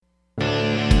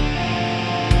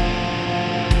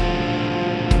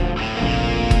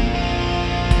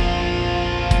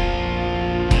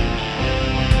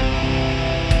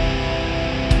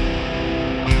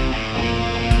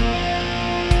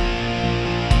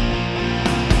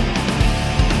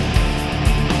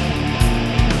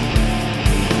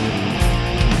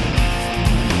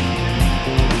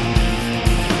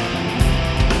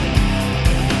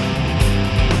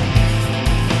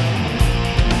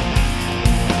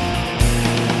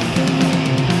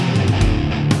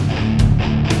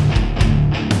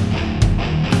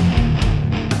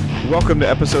welcome to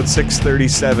episode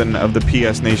 637 of the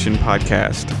PS Nation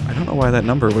podcast. I don't know why that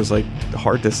number was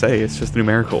hard to say. It's just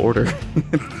numerical order.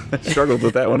 I struggled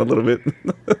with that one a little bit.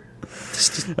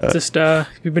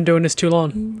 You've been doing this too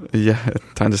long. Yeah,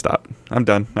 time to stop. I'm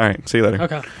done. All right, see you later.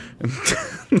 Okay.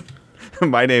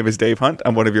 My name is Dave Hunt.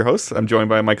 I'm one of your hosts. I'm joined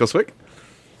by Michael Swick.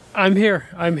 I'm here.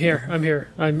 I'm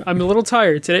a little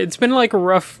tired today. It's been a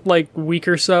rough week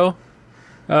or so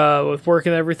with work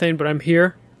and everything, but I'm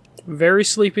here. Very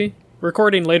sleepy.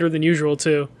 Recording later than usual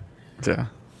too. Yeah.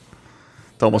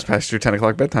 It's almost past your 10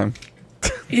 o'clock bedtime.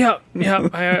 Yeah.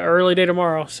 Early day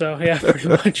tomorrow, so yeah, pretty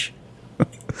much.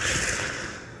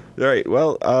 All right.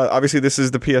 Well, obviously this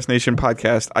is the PS Nation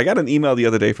podcast. I got an email the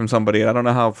other day from somebody. I don't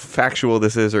know how factual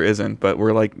this is or isn't, but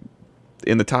we're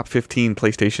in the top 15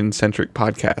 PlayStation-centric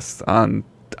podcasts on...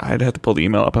 I'd have to pull the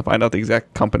email up and find out the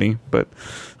exact company, but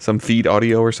some Feed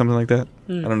Audio or something like that.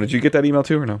 I don't know. Did you get that email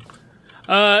too or no?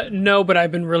 No, but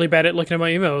I've been really bad at looking at my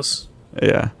emails.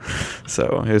 Yeah.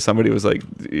 So somebody was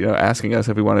asking us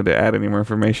if we wanted to add any more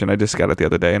information. I just got it the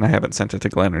other day, and I haven't sent it to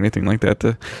Glenn or anything like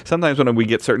that. Sometimes when we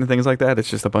get certain things like that, it's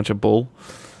just a bunch of bull.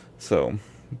 So,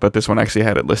 but this one actually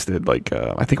had it listed.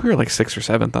 I think we were 6th or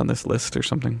 7th on this list or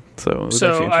something. So it was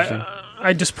actually interesting.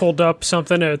 I just pulled up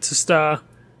something. It's just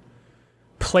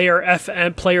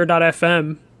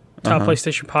player.fm, top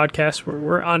PlayStation podcast.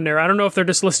 We're on there. I don't know if they're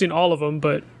just listing all of them,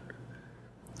 but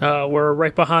we're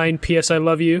right behind PS I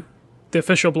Love You, the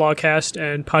official blogcast,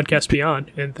 and Podcast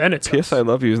Beyond, and then it's PS I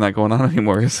Love You is not going on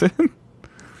anymore, is it?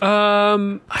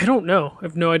 I don't know. I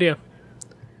have no idea.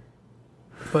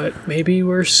 But maybe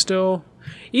we're still...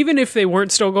 Even if they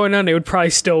weren't still going on, they would probably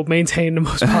still maintain the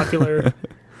most popular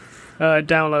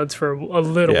downloads for a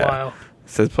little while. It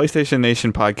says PlayStation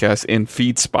Nation podcast in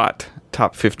FeedSpot,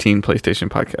 top 15 PlayStation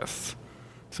podcasts.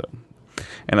 So,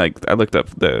 and I looked up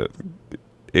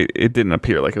it didn't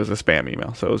appear like it was a spam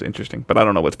email, so it was interesting. But I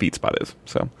don't know what FeedSpot is.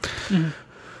 So,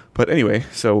 But anyway,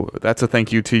 so that's a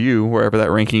thank you to you, wherever that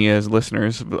ranking is,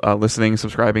 listeners, listening,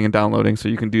 subscribing, and downloading. So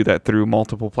you can do that through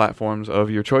multiple platforms of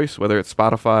your choice, whether it's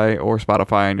Spotify or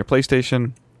Spotify on your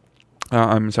PlayStation.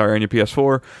 On your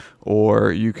PS4,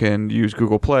 or you can use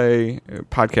Google Play,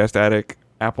 Podcast Addict,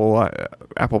 Apple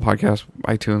Podcasts,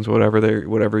 iTunes, whatever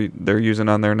they're using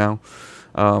on there now.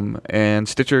 And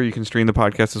Stitcher, you can stream the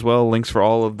podcast as well. Links for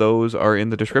all of those are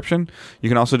in the description. You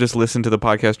can also just listen to the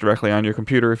podcast directly on your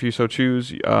computer if you so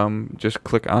choose. Just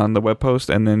click on the web post,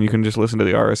 and then you can just listen to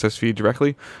the RSS feed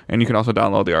directly. And you can also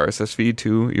download the RSS feed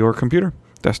to your computer,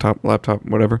 desktop, laptop,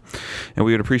 whatever. And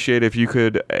we would appreciate if you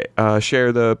could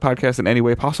share the podcast in any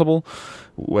way possible,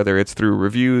 whether it's through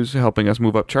reviews, helping us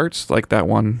move up charts, like that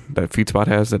one that FeedSpot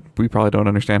has that we probably don't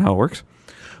understand how it works.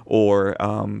 Or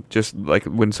just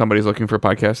when somebody's looking for a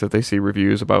podcast, if they see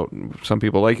reviews about some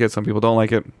people like it, some people don't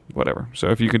like it, whatever. So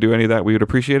if you can do any of that, we would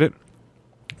appreciate it.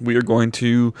 We are going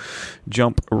to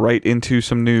jump right into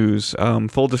some news.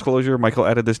 Full disclosure, Michael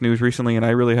added this news recently, and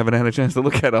I really haven't had a chance to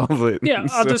look at all of it. Yeah,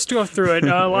 I'll just go through it.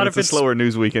 A lot of it's a slower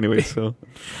news week anyway, so...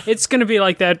 It's going to be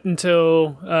like that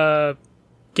until...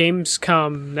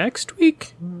 Gamescom next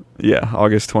week? Yeah,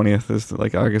 August 20th is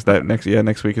August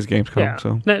next week is Gamescom. Yeah.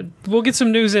 So we'll get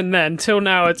some news in then. Till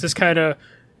now, it's just kind of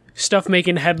stuff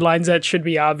making headlines that should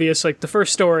be obvious. Like the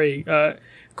first story,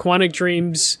 Quantic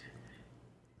Dreams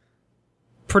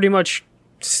pretty much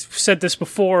said this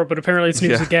before, but apparently it's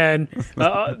news again.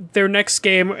 Their next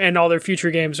game and all their future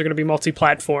games are going to be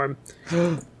multi-platform.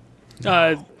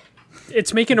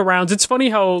 It's making the rounds. It's funny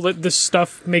how this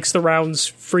stuff makes the rounds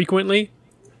frequently.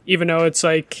 Even though it's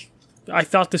I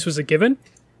thought this was a given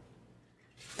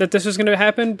that this was going to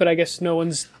happen, but I guess no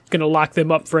one's going to lock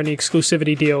them up for any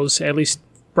exclusivity deals, at least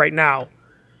right now.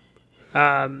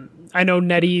 I know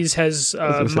NetEase has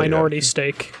a minority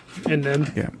stake in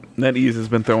them. Yeah, NetEase has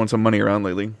been throwing some money around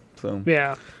lately. So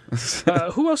yeah.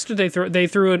 Who else did they throw? They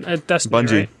threw in at Destiny,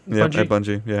 Bungie. right? Yeah, at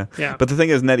Bungie, yeah. But the thing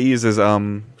is, NetEase is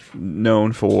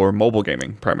known for mobile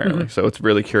gaming primarily, so it's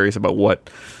really curious about what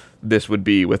this would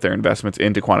be with their investments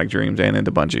into Quantic Dreams and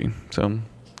into Bungie. So,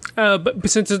 but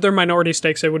since they're minority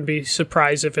stakes, I wouldn't be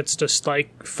surprised if it's just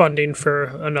funding for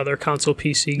another console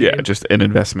PC game. Yeah, just an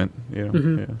investment.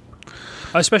 Yeah.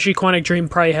 Especially Quantic Dream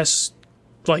probably has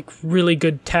really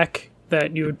good tech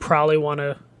that you would probably want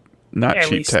to. Not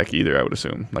cheap tech either, I would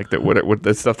assume. What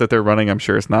the stuff that they're running, I'm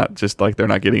sure it's not just they're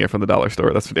not getting it from the dollar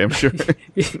store. That's for damn sure.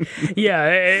 Yeah,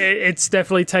 it's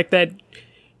definitely tech that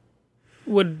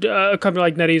would a company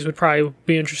like NetEase would probably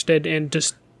be interested in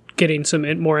just getting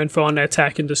some more info on that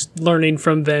tech and just learning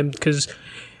from them, because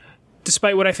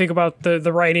despite what I think about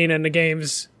the writing and the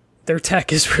games, their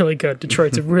tech is really good.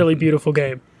 Detroit's a really beautiful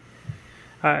game.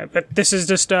 But this is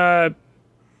just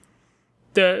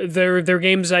their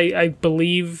games, I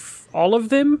believe all of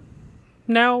them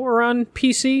now are on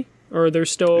PC, or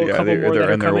there's still a couple more that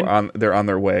are coming. They're on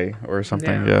their way or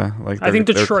something. Yeah, like I think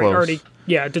Detroit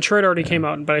already came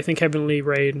out, but I think Heavenly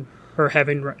Rain or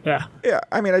Heaven. Yeah.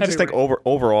 I mean, I just think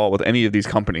overall with any of these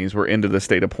companies, we're into the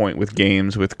state of point with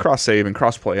games with cross save and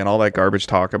cross play and all that garbage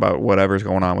talk about whatever's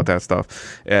going on with that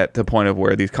stuff. At the point of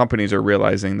where these companies are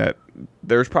realizing that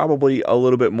there's probably a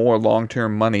little bit more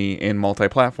long-term money in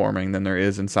multi-platforming than there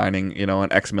is in signing,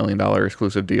 an X $1 million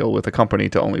exclusive deal with a company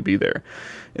to only be there.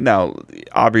 Now,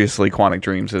 obviously, Quantic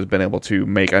Dreams has been able to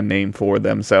make a name for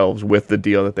themselves with the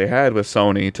deal that they had with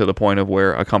Sony, to the point of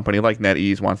where a company like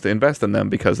NetEase wants to invest in them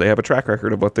because they have a track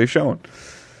record of what they've shown.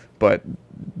 But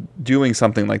doing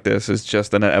something like this is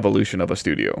just an evolution of a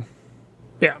studio.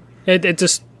 Yeah, it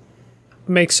just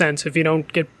makes sense. If you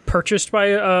don't get purchased by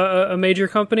a major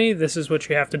company, this is what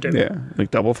you have to do. Yeah,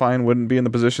 like Double Fine wouldn't be in the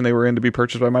position they were in to be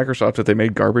purchased by Microsoft if they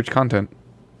made garbage content.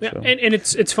 Yeah, so. and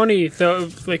it's funny though,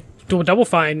 like Double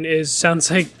Fine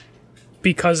sounds like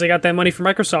because they got that money from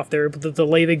Microsoft, they're able to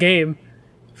delay the game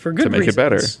for good reasons. To make it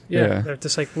better. Yeah, they're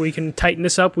just like, we can tighten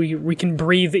this up, we can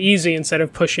breathe easy instead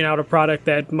of pushing out a product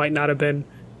that might not have been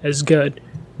as good.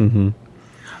 Mm-hmm.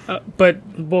 But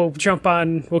we'll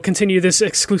continue this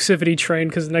exclusivity train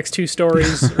because the next two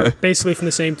stories are basically from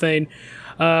the same thing.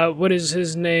 What is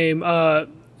his name?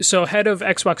 So head of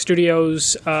Xbox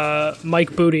Studios,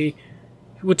 Mike Booty,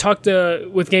 would talk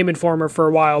with Game Informer for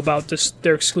a while about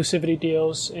their exclusivity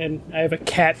deals, and I have a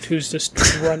cat who's just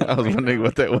running. I was wondering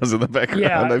what that was in the background.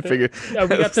 Yeah, I figured we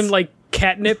got them like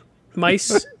catnip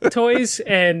mice toys,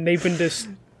 and they've been just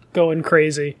going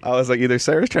crazy. I was like, either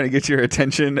Sarah's trying to get your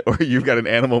attention, or you've got an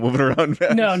animal moving around.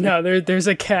 No, there's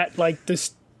a cat like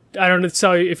this. I don't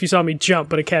know if you saw me jump,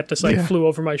 but a cat just flew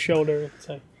over my shoulder.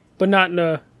 But not in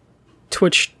a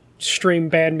Twitch stream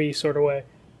ban me sort of way.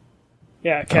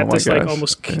 Yeah, a cat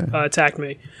almost attacked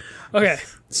me. Okay,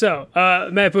 so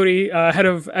Matt Booty, head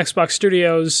of Xbox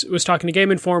Studios, was talking to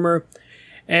Game Informer,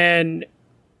 and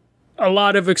a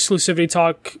lot of exclusivity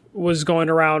talk was going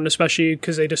around, especially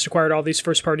because they just acquired all these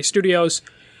first-party studios.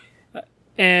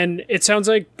 And it sounds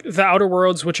like The Outer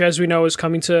Worlds, which as we know is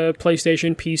coming to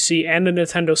PlayStation, PC, and the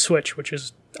Nintendo Switch, which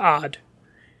is odd.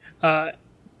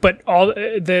 But all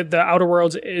the Outer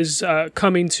Worlds is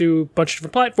coming to a bunch of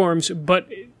different platforms, but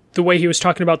the way he was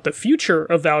talking about the future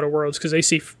of the Outer Worlds, because they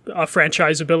see a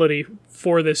franchisability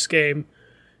for this game,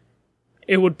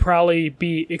 it would probably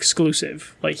be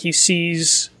exclusive. Like, he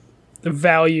sees the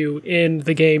value in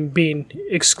the game being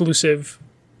exclusive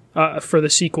for the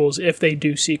sequels, if they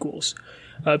do sequels.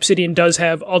 Obsidian does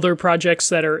have other projects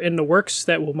that are in the works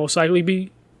that will most likely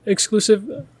be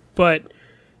exclusive, but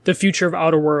the future of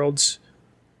Outer Worlds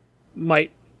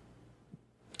might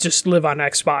just live on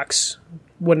Xbox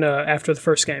after the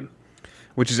first game.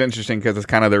 Which is interesting because it's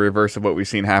kind of the reverse of what we've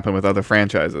seen happen with other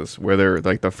franchises, where they're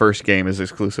like the first game is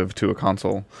exclusive to a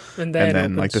console, and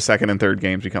then like the second and third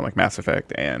games become like Mass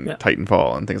Effect and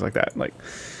Titanfall and things like that. Like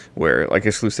where like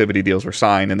exclusivity deals were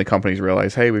signed and the companies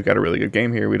realize, hey, we've got a really good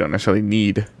game here. We don't necessarily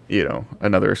need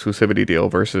another exclusivity deal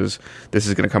versus this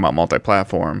is going to come out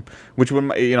multi-platform. Which would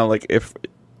like if.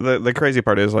 The crazy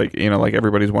part is like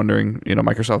everybody's wondering,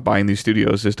 Microsoft buying these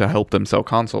studios is to help them sell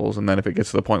consoles, and then if it gets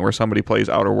to the point where somebody plays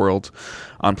Outer Worlds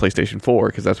on PlayStation 4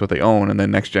 because that's what they own, and then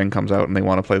next gen comes out and they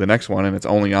want to play the next one and it's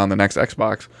only on the next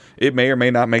Xbox, it may or may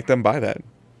not make them buy that.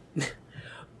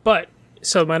 But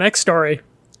so my next story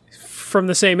from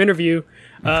the same interview,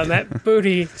 Matt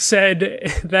Booty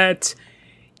said that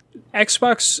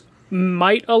Xbox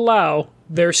might allow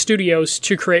their studios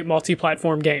to create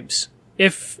multi-platform games,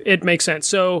 if it makes sense.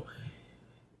 So,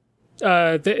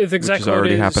 the exact quote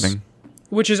is...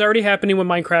 Which is already happening with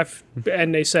Minecraft,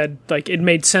 and they said, like, it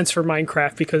made sense for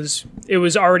Minecraft because it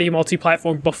was already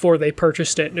multi-platform before they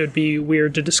purchased it, and it would be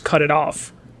weird to just cut it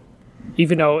off.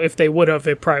 Even though if they would have,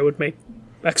 it probably would make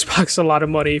Xbox a lot of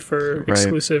money for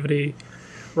exclusivity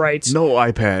rights. No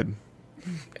iPad.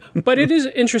 But it is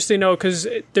interesting, though, because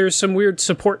there's some weird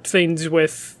support things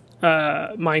with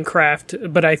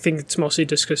Minecraft, but I think it's mostly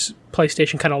just because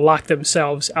PlayStation kind of locked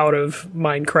themselves out of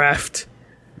Minecraft,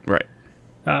 right?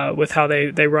 With how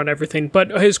they run everything.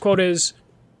 But his quote is,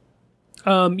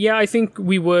 I think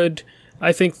we would.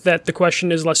 I think that the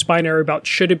question is less binary about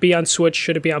should it be on Switch,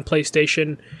 should it be on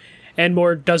PlayStation, and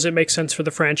more, does it make sense for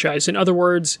the franchise? In other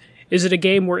words, is it a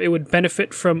game where it would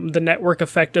benefit from the network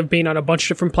effect of being on a bunch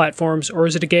of different platforms, or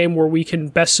is it a game where we can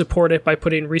best support it by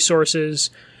putting resources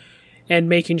and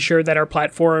making sure that our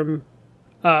platform,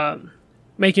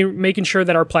 making sure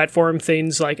that our platform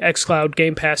things like xCloud,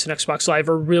 Game Pass, and Xbox Live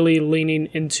are really leaning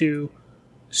into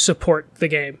support the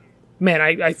game Man,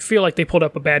 I feel like they pulled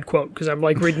up a bad quote because I'm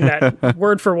like reading that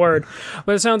word for word.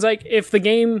 But it sounds like if the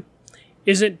game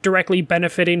isn't directly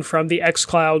benefiting from the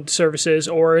xCloud services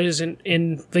or isn't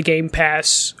in the Game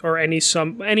Pass or any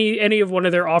of one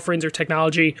of their offerings or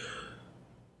technology,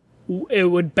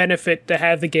 it would benefit to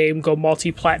have the game go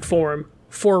multi-platform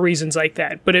for reasons like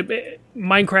that. But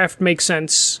Minecraft makes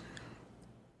sense.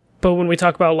 But when we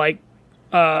talk about like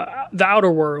the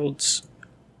Outer Worlds,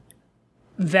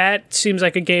 that seems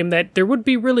like a game that there would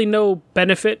be really no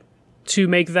benefit to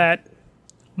make that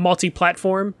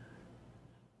multi-platform,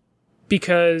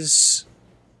 because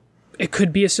it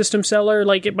could be a system seller.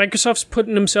 Like, Microsoft's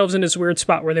putting themselves in this weird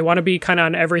spot where they want to be kind of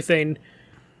on everything,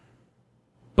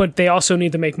 but they also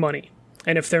need to make money.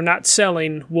 And if they're not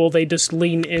selling, will they just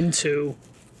lean into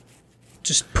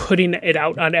just putting it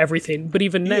out on everything? But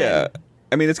even then... Yeah.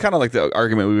 I mean, it's kind of like the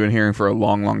argument we've been hearing for a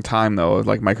long, long time, though.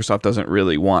 Like, Microsoft doesn't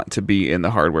really want to be in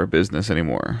the hardware business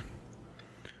anymore.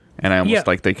 And I almost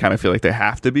like they kind of feel like they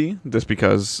have to be just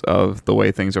because of the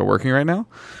way things are working right now.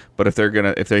 But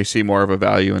if they see more of a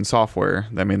value in software,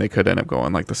 I mean, they could end up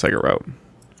going like the Sega route.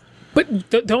 But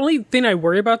the only thing I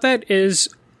worry about that is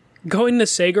going the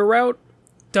Sega route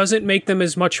doesn't make them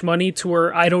as much money to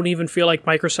where I don't even feel like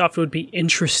Microsoft would be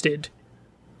interested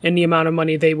in the amount of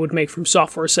money they would make from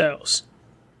software sales.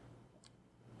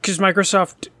 Because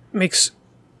Microsoft makes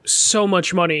so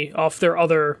much money off their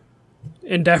other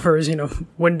endeavors,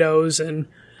 Windows and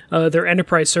their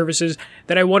enterprise services,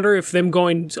 that I wonder if them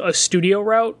going a studio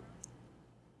route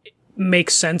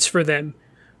makes sense for them.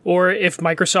 Or if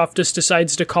Microsoft just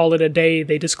decides to call it a day,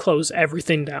 they just close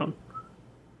everything down.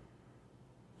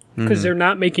 Because they're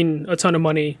not making a ton of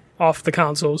money off the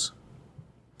consoles.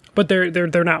 But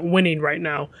they're not winning right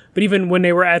now. But even when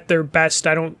they were at their best,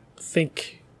 I don't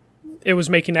think it was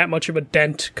making that much of a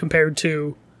dent compared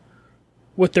to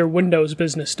what their Windows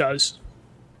business does.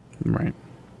 Right.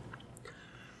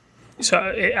 So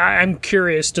I'm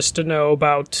curious just to know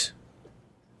about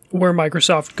where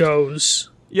Microsoft goes.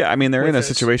 Yeah, I mean, they're in a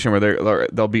situation where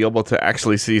they'll be able to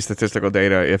actually see statistical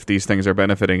data if these things are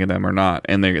benefiting them or not,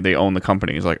 and they own the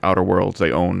companies like Outer Worlds.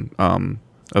 They own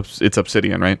it's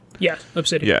Obsidian, right? Yeah,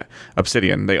 Obsidian. Yeah,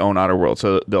 Obsidian. They own Outer Worlds,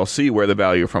 so they'll see where the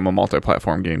value from a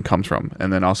multi-platform game comes from,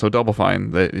 and then also Double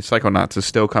Fine. The Psychonauts is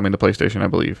still coming to PlayStation, I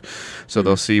believe. So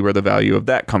they'll see where the value of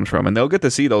that comes from, and they'll get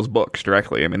to see those books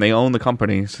directly. I mean, they own the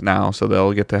companies now, so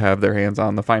they'll get to have their hands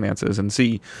on the finances and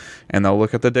see, and they'll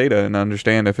look at the data and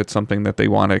understand if it's something that they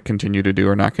want to continue to do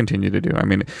or not continue to do. I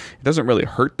mean, it doesn't really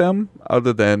hurt them,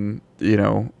 other than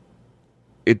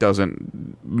it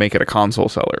doesn't make it a console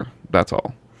seller. That's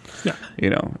all. Yeah.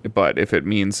 But if it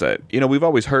means that, we've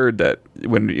always heard that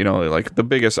when, like the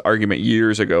biggest argument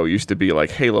years ago used to be like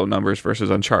Halo numbers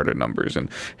versus Uncharted numbers, and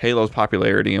Halo's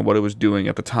popularity and what it was doing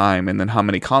at the time, and then how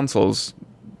many consoles,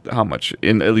 how much,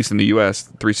 at least in the US,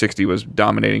 360 was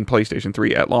dominating PlayStation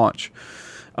 3 at launch.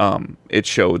 It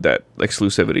showed that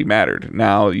exclusivity mattered.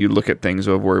 Now you look at things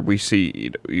of where we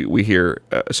hear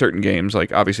certain games,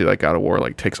 like obviously like God of War,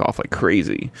 like takes off like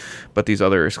crazy, but these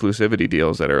other exclusivity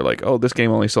deals that are like, oh, this game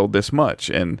only sold this much,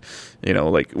 and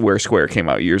like where Square came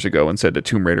out years ago and said that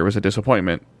Tomb Raider was a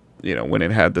disappointment, when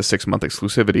it had the 6-month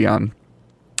exclusivity on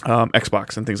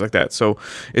Xbox and things like that. So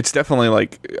it's definitely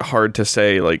like hard to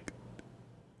say like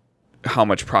how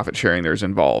much profit sharing there's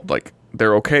involved. Like,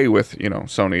 they're okay with,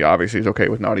 Sony obviously is okay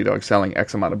with Naughty Dog selling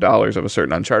X amount of dollars of a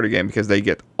certain Uncharted game because they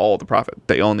get all the profit.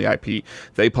 They own the IP.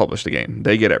 They publish the game.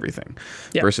 They get everything.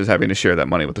 Yeah. Versus having to share that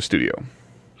money with the studio.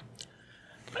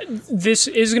 This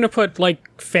is going to put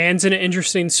like fans in an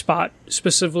interesting spot,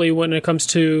 specifically when it comes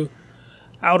to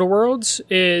Outer Worlds,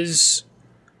 is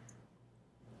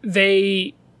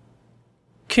they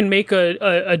can make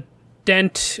a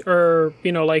dent or,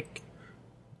 like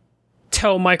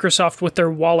tell Microsoft with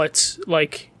their wallets,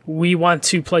 like, we want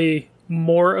to play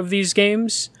more of these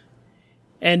games,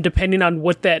 and depending on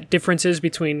what that difference is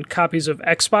between copies of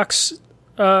Xbox,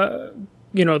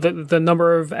 the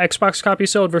number of Xbox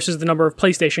copies sold versus the number of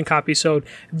PlayStation copies sold,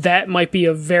 that might be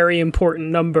a very important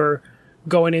number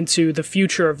going into the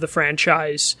future of the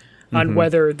franchise on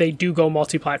whether they do go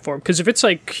multi-platform. Because if it's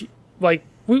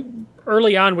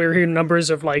early on we were hearing numbers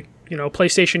of like,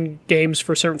 PlayStation games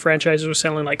for certain franchises were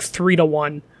selling like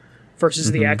 3-1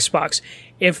 versus the Xbox.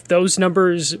 If those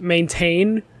numbers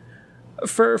maintain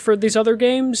for these other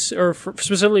games, or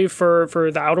specifically for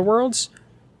the Outer Worlds,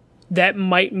 that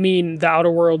might mean the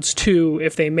Outer Worlds 2,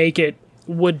 if they make it,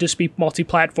 would just be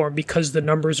multi-platform because the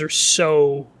numbers are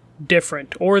so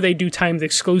different. Or they do timed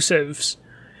exclusives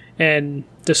and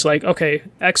just like, okay,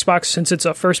 Xbox, since it's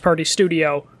a first-party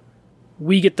studio,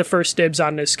 we get the first dibs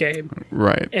on this game.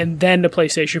 Right. And then the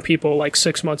PlayStation people, like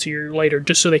 6 months, a year later,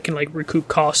 just so they can, like, recoup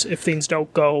costs if things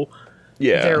don't go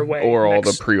their way. Or all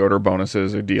the pre-order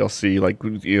bonuses or DLC, like,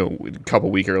 you know, a couple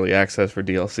week early access for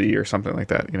DLC or something like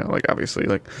that. You know, like, obviously,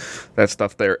 like, that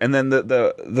stuff there. And then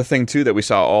the thing, too, that we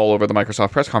saw all over the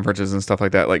Microsoft press conferences and stuff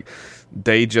like that, like,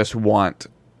 they just want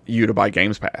you to buy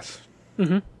Games Pass.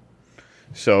 Mm-hmm.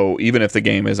 So even if the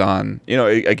game is on, you know,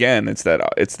 again, it's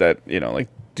that, you know, like,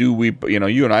 do we, you know,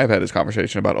 you and I have had this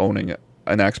conversation about owning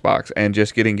an Xbox and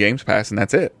just getting Games Pass, and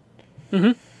that's it.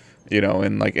 Mm-hmm. You know,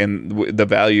 and like, and the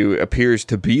value appears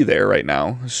to be there right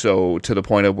now. So to the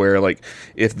point of where, like,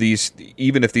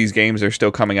 even if these games are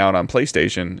still coming out on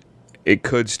PlayStation, it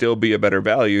could still be a better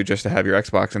value just to have your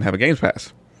Xbox and have a Games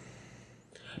Pass.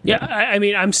 Yeah, I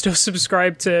mean, I'm still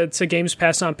subscribed to Games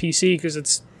Pass on PC because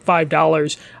it's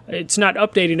 $5. It's not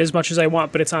updating as much as I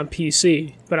want, but it's on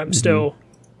PC. But I'm still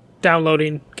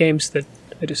downloading games that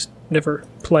I just never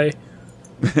play.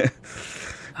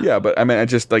 Yeah, but I mean, I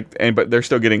just like, but they're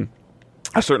still getting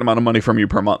a certain amount of money from you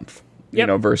per month. You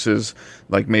know, versus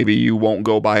like maybe you won't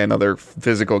go buy another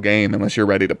physical game unless you're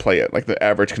ready to play it. Like the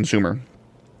average consumer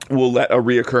will let a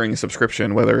reoccurring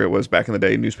subscription, whether it was back in the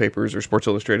day newspapers or Sports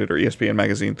Illustrated or ESPN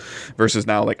magazine, versus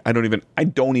now, like, I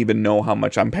don't even know how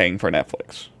much I'm paying for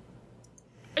Netflix.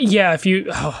 Yeah, I think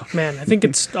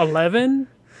it's 11,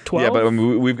 12. Yeah, but I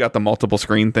mean, we've got the multiple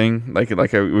screen thing.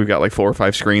 We've got like 4 or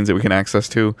 5 screens that we can access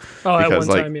to. Oh, because,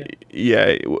 at one time,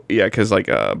 yeah, because like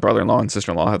brother-in-law and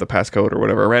sister-in-law have the passcode or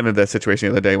whatever. I ran into that situation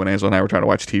the other day when Angela and I were trying to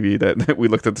watch TV. That we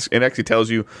looked at this, it actually tells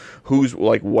you who's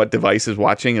like what device is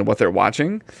watching and what they're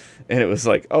watching. And it was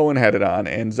like Owen had it on,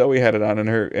 and Zoe had it on in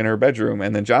her bedroom,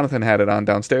 and then Jonathan had it on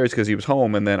downstairs because he was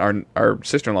home, and then our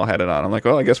sister-in-law had it on. I'm like,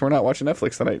 well, I guess we're not watching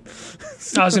Netflix tonight.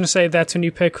 I was gonna say that's when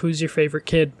you pick who's your favorite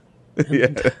kid. Yeah,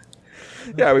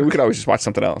 I mean, we could always just watch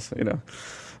something else, you know.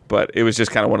 But it was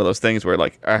just kind of one of those things where,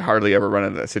 like, I hardly ever run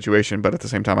into that situation, but at the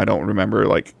same time, I don't remember,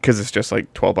 like, because it's just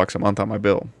like $12 a month on my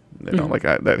bill, you know, like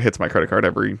that hits my credit card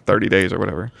every 30 days or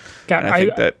whatever. And I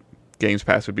think that Games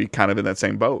Pass would be kind of in that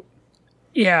same boat.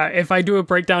 Yeah, if I do a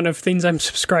breakdown of things I'm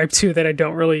subscribed to that I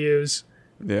don't really use,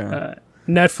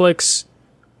 Netflix,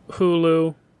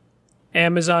 Hulu,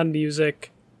 Amazon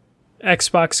Music,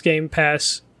 Xbox Game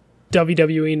Pass,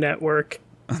 WWE Network.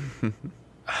 You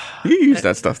use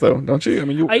that stuff though, don't you? I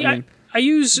mean, I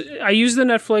use the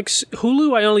Netflix.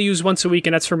 Hulu I only use once a week,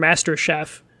 and that's for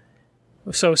MasterChef.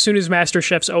 So as soon as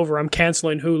MasterChef's over, I'm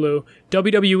canceling Hulu.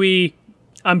 WWE,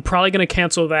 I'm probably going to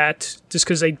cancel that just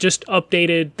because they just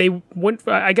updated. They went.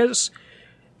 I guess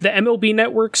the MLB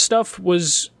Network stuff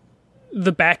was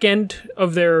the back end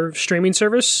of their streaming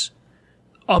service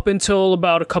up until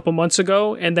about a couple months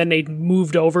ago, and then they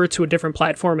moved over to a different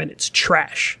platform, and it's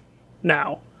trash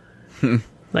now.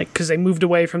 Like, because they moved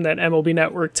away from that MLB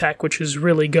Network tech, which is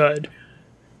really good.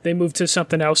 They moved to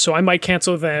something else, so I might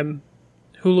cancel them.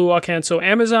 Hulu, I'll cancel.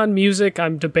 Amazon Music,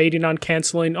 I'm debating on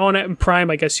canceling. Oh, and Prime,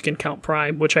 I guess you can count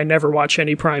Prime, which I never watch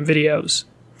any Prime videos.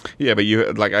 Yeah, but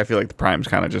I feel like the Prime's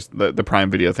kind of just, the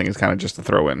Prime Video thing is kind of just a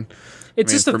throw-in.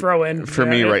 It's just a throw-in. For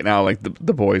me right now, like,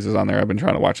 the Boys is on there. I've been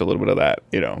trying to watch a little bit of that,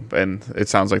 you know, and it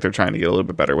sounds like they're trying to get a little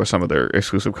bit better with some of their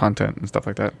exclusive content and stuff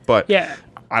like that. But yeah.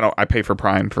 I pay for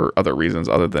Prime for other reasons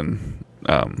other than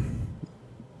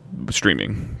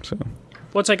streaming. So,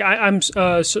 well, it's like I'm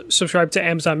subscribed to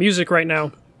Amazon Music right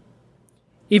now,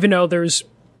 even though there's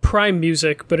Prime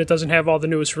Music, but it doesn't have all the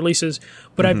newest releases.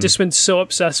 But I've just been so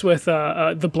obsessed with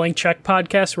the Blank Check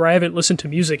podcast where I haven't listened to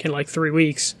music in like 3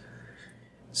 weeks.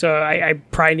 So I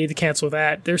probably need to cancel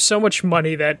that. There's so much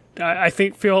money that I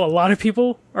feel a lot of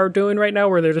people are doing right now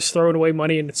where they're just throwing away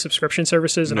money in subscription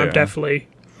services, and I'm definitely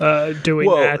doing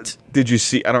that. Did you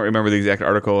see, I don't remember the exact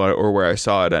article or where I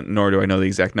saw it, nor do I know the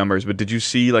exact numbers, but did you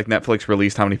see like Netflix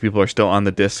released how many people are still on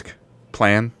the disc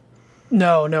plan?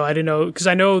 No, I didn't know, because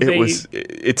I know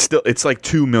it's like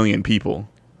 2 million people.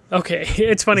 Okay,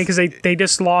 it's funny because they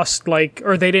just lost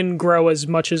or they didn't grow as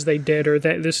much as they did, or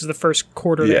this is the first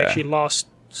quarter they actually lost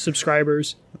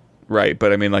subscribers. Right,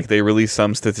 but I mean, like, they released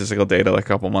some statistical data like a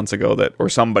couple months ago or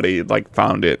somebody like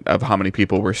found it of how many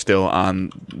people were still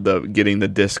on getting the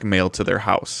disc mailed to their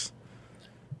house.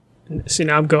 See,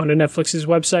 now I'm going to Netflix's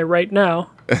website right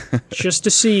now just to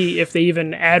see if they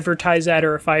even advertise that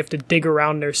or if I have to dig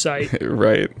around their site.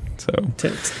 Right, so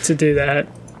to do that.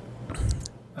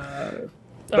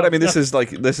 But I mean, this is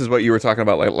what you were talking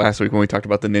about like last week when we talked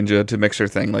about the Ninja to Mixer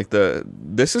thing. Like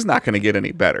this is not going to get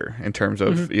any better in terms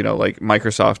of like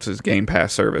Microsoft's Game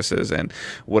Pass services and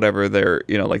whatever their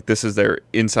like this is their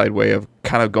inside way of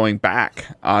kind of going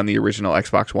back on the original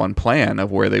Xbox One plan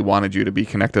of where they wanted you to be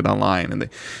connected online, and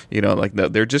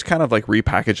they're just kind of like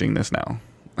repackaging this now.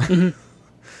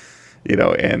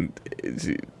 And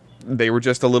they were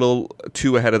just a little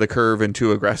too ahead of the curve and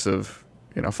too aggressive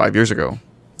 5 years ago.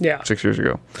 Yeah, 6 years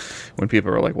ago, when people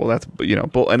were like, "Well, that's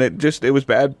and it was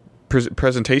bad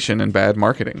presentation and bad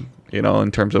marketing,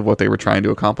 in terms of what they were trying to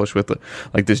accomplish with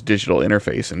this digital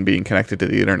interface and being connected to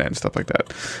the internet and stuff like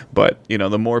that." But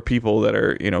the more people that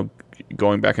are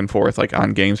going back and forth like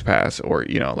on Games Pass or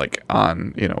like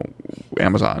on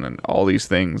Amazon and all these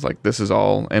things, like this is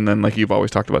all, and then like you've always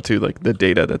talked about too, like the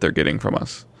data that they're getting from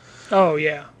us. Oh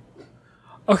yeah.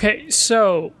 Okay,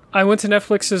 so I went to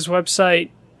Netflix's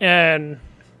website and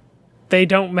they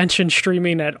don't mention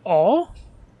streaming at all.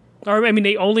 Or, I mean,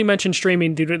 they only mention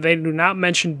streaming. They do not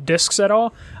mention discs at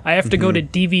all. I have to go to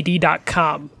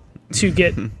DVD.com to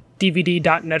get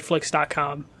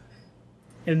DVD.netflix.com.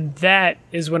 And that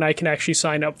is when I can actually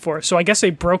sign up for it. So I guess they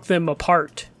broke them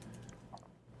apart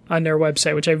on their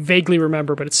website, which I vaguely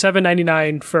remember. But it's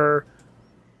 $7.99 for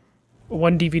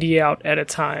one DVD out at a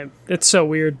time. It's so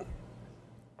weird.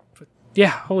 But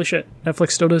yeah, holy shit.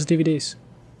 Netflix still does DVDs.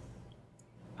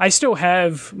 I still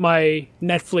have my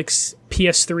Netflix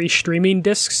PS3 streaming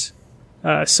discs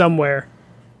somewhere.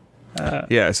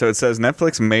 Yeah, so it says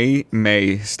Netflix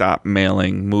may stop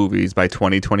mailing movies by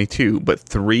 2022, but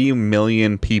 3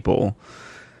 million people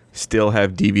still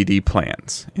have DVD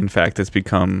plans. In fact, it's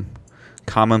become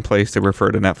commonplace to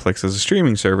refer to Netflix as a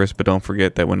streaming service, but don't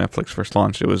forget that when Netflix first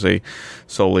launched, it was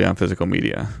solely on physical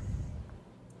media.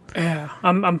 Yeah,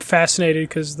 I'm fascinated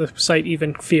because the site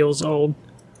even feels old.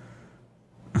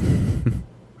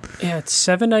 Yeah, it's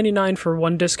 $7.99 for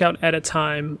one disc out at a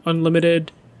time,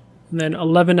 unlimited, and then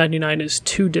 $11.99 is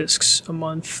 2 discs a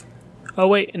month. Oh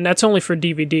wait, and that's only for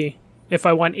DVD. If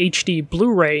I want HD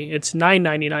Blu-ray, it's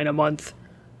 $9.99 a month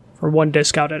for one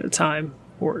disc out at a time,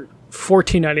 or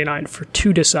 $14.99 for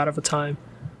 2 discs out of a time.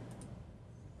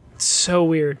 It's so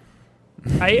weird.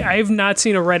 I've not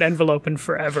seen a red envelope in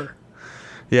forever.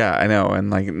 Yeah, I know, and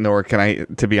like, nor can I.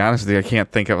 To be honest with you, I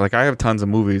can't think of I have tons of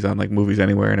movies on like Movies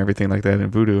Anywhere and everything like that, and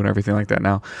Vudu and everything like that.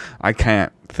 Now, I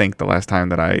can't think the last time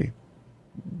that I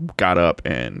got up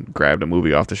and grabbed a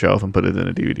movie off the shelf and put it in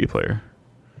a DVD player.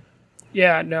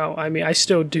 Yeah, no, I mean, I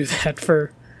still do that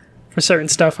for certain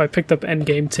stuff. I picked up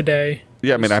Endgame today.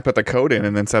 Yeah, I mean, I put the code in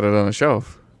and then set it on the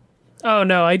shelf. Oh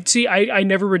no, I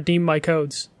never redeem my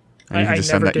codes. And you can just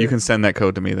send that. You can send that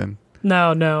code to me then.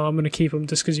 No, I'm gonna keep them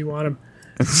just because you want them.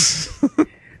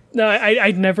 No,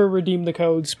 I'd never redeem the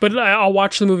codes, but I'll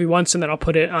watch the movie once and then I'll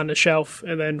put it on the shelf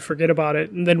and then forget about it.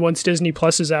 And then once Disney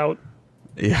Plus is out,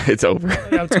 yeah, it's over.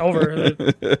 It's over.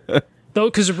 Though,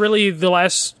 because really the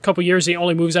last couple years, the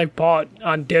only movies I've bought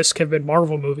on disc have been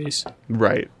Marvel movies.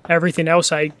 Right. Everything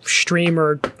else I stream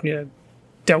or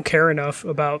don't care enough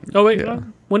about. Oh wait,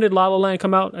 when did La La Land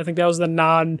come out? I think that was the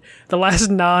last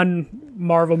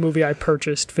non-Marvel movie I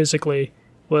purchased physically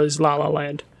was La La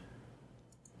Land.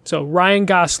 So Ryan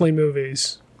Gosling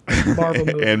movies, Marvel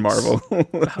movies, and Marvel,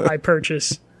 I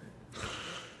purchase.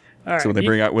 All right. So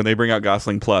when they bring out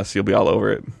Gosling Plus, you'll be all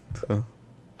over it. So.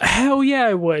 Hell yeah,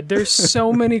 I would. There's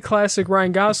so many classic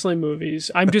Ryan Gosling movies.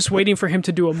 I'm just waiting for him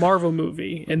to do a Marvel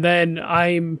movie, and then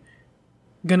I'm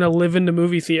gonna live in the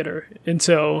movie theater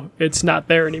until it's not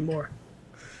there anymore.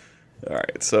 All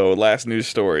right. So last news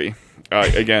story.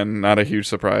 Again, not a huge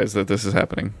surprise that this is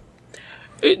happening.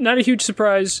 Not a huge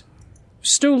surprise.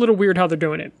 Still a little weird how they're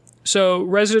doing it. So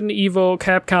Resident Evil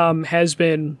Capcom has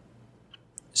been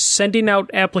sending out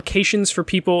applications for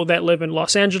people that live in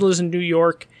Los Angeles and New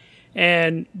York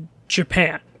and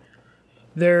Japan.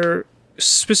 They're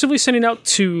specifically sending out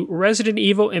to Resident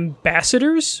Evil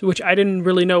ambassadors, which I didn't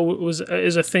really know is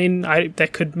a thing that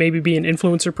could maybe be an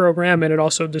influencer program, and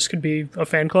this could be a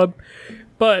fan club.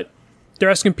 But they're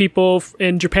asking people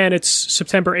in Japan, it's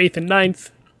September 8th and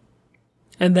 9th.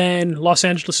 And then Los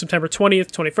Angeles, September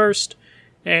 20th, 21st,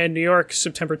 and New York,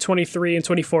 September 23 and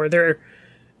 24. They're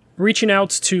reaching out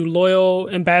to loyal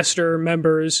ambassador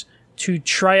members to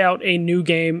try out a new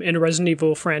game in a Resident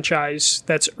Evil franchise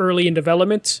that's early in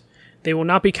development. They will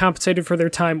not be compensated for their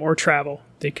time or travel.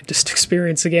 They could just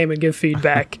experience the game and give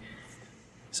feedback.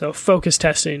 So focus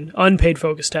testing, unpaid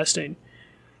focus testing.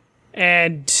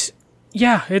 And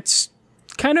yeah, it's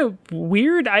kind of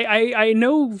weird. I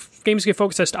know games get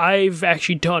focus test. I've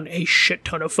actually done a shit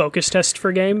ton of focus tests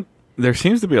for game. There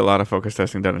seems to be a lot of focus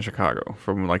testing done in Chicago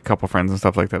from like a couple friends and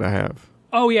stuff like that I have.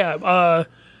 Oh yeah,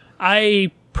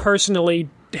 I personally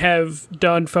have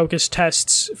done focus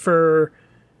tests for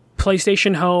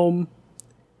PlayStation Home,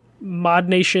 Mod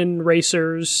Nation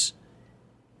Racers,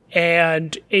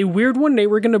 and a weird one. They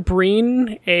were going to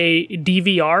bring a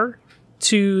DVR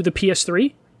to the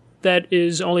PS3 that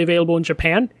is only available in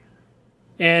Japan,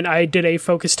 and I did a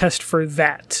focus test for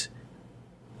that.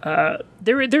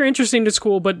 They're interesting. It's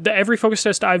cool, but every focus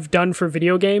test I've done for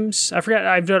video games, I forgot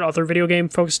I've done other video game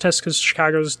focus tests because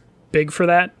Chicago's big for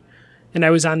that, and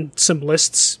I was on some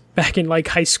lists back in like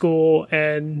high school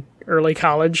and early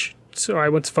college, so I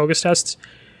went to focus tests.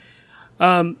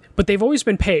 But they've always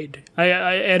been paid. I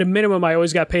at a minimum, I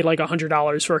always got paid like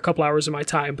 $100 for a couple hours of my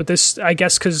time. But this, I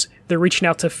guess, because they're reaching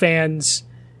out to fans,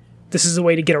 this is a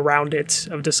way to get around it.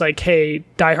 Of just like, hey,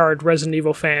 diehard Resident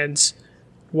Evil fans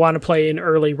want to play an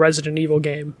early Resident Evil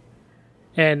game,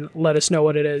 and let us know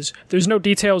what it is. There's no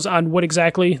details on what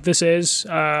exactly this is.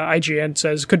 IGN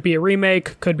says could be a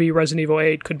remake, could be Resident Evil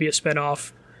 8, could be a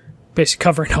spinoff. Basically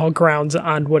covering all grounds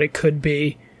on what it could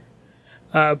be.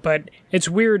 But it's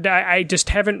weird. I just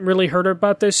haven't really heard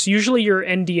about this. Usually you're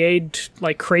NDA'd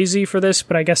like crazy for this,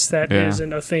 but I guess that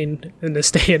isn't a thing in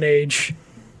this day and age.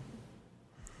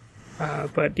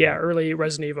 But yeah, early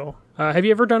Resident Evil. Have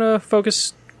you ever done a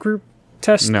focus group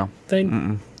test thing?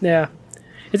 Mm-mm. Yeah.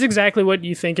 It's exactly what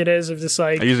you think it is. Of just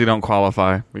like, I usually don't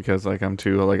qualify because like I'm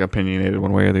too like opinionated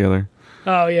one way or the other.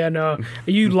 Oh yeah, no,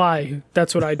 you lie.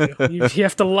 That's what I do. You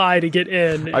have to lie to get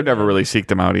in. I've never really seeked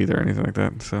them out either or anything like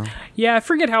that. So yeah, I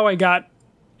forget how I got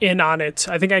in on it.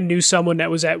 I think I knew someone that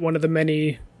was at one of the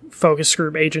many focus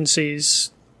group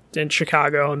agencies in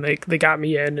Chicago, and they got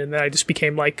me in, and then I just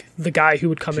became like the guy who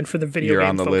would come in for the video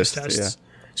game focus tests. Yeah.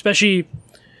 Especially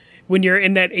when you're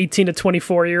in that 18 to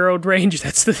 24-year-old range,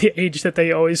 that's the age that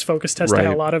they always focus test the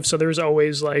hell out of. So there's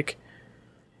always like,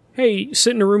 hey,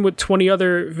 sit in a room with 20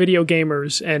 other video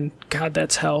gamers, and God,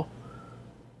 that's hell.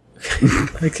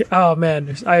 Like, oh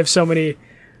man, I have so many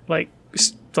like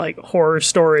horror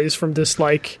stories from just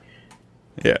like,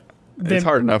 yeah. It's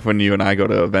hard enough when you and I go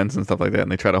to events and stuff like that,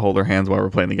 and they try to hold our hands while we're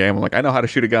playing the game. I'm like, I know how to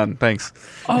shoot a gun, thanks.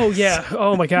 Oh yeah,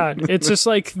 oh my God, it's just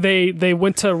like they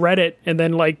went to Reddit and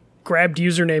then like grabbed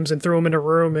usernames and threw them in a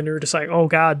room, and you're just like, oh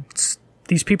God,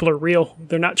 these people are real.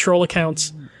 They're not troll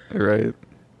accounts. Right.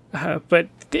 But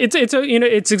it's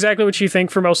it's exactly what you think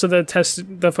for most of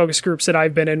the focus groups that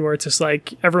I've been in, where it's just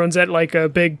like everyone's at like a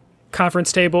big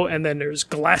conference table, and then there's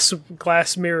glass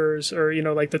mirrors, or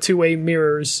like the two-way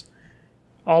mirrors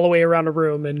all the way around a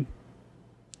room, and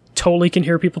totally can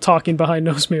hear people talking behind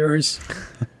those mirrors.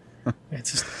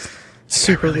 It's just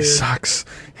super really weird. Sucks.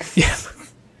 Yeah.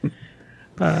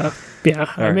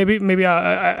 Yeah. Right. Maybe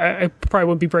I probably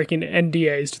wouldn't be breaking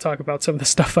NDAs to talk about some of the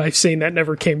stuff I've seen that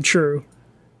never came true.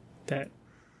 That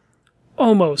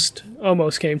almost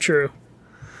came true,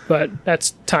 but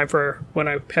that's time for when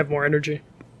I have more energy.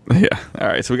 Yeah. All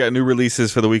right. So we got new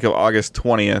releases for the week of August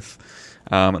 20th.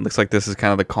 It looks like this is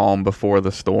kind of the calm before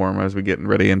the storm as we getting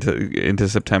ready into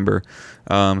September.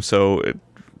 So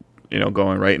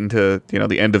going right into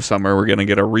the end of summer, we're gonna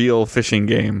get a real fishing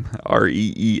game,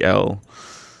 REEL.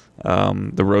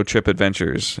 The Road Trip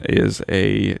Adventures is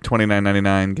a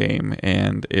 $29.99 game,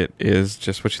 and it is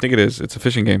just what you think it is. It's a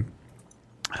fishing game.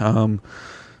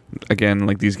 Again,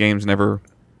 like these games never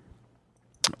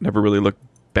really look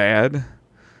bad.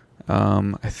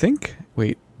 I think.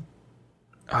 Wait.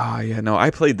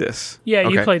 I played this. Yeah,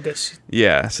 okay. You played this.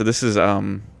 Yeah, so this is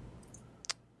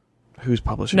who's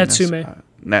publishing Natsume. this?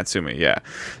 Natsume, yeah.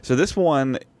 So this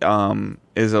one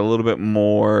is a little bit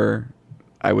more,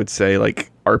 I would say, like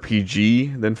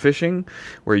RPG than fishing,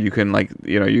 where you can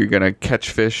you're gonna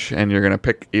catch fish and you're gonna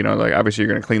pick, obviously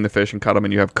you're gonna clean the fish and cut them,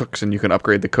 and you have cooks and you can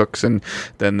upgrade the cooks, and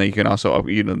then you can also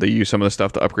they use some of the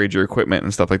stuff to upgrade your equipment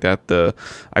and stuff like that.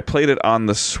 I played it on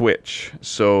the Switch,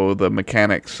 so the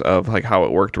mechanics of like how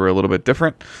it worked were a little bit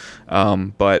different,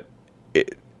 but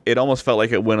it almost felt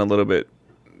like it went a little bit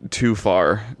too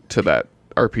far to that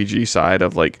RPG side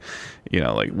of like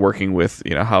working with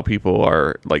how people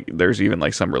are, like there's even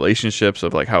like some relationships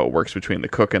of like how it works between the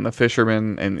cook and the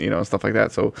fisherman and stuff like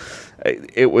that. So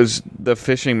it was, the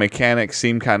fishing mechanics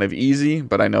seem kind of easy,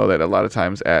 but I know that a lot of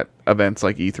times at events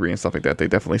like E3 and stuff like that, they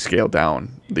definitely scale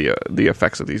down the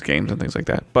effects of these games and things like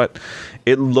that. But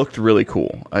it looked really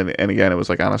cool, and again, it was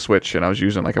like on a Switch, and I was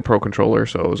using like a Pro controller,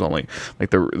 so it was only like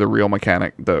the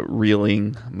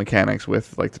reeling mechanics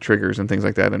with like the triggers and things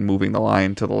like that, and moving the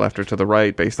line to the left or to the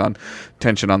right based on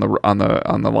tension on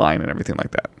the line and everything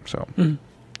like that. So,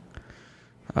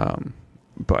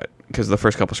 but because the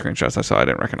first couple screenshots I saw, I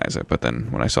didn't recognize it, but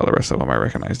then when I saw the rest of them, I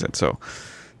recognized it. So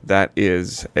that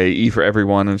is a E for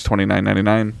everyone, and it's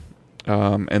 $29.99.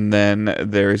 And then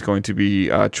there is going to be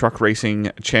Truck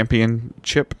Racing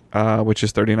Championship, which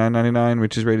is $39.99,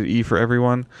 which is rated E for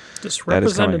everyone. Just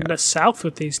representing the South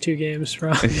with these two games,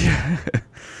 bro. Yeah.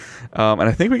 And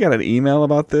I think we got an email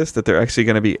about this, that they're actually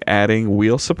going to be adding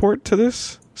wheel support to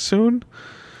this soon.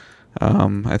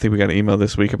 I think we got an email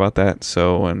this week about that.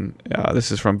 So, and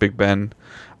this is from Big Ben.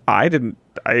 I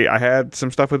had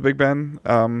some stuff with Big Ben,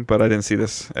 but I didn't see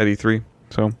this at E3.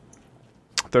 So,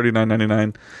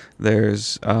 $39.99.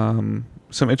 There's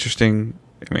some interesting.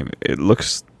 I mean, it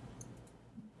looks.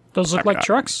 Those look like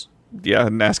trucks. Yeah,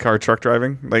 NASCAR truck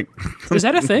driving. Like, is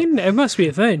that a thing? It must be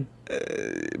a thing.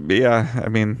 Yeah, I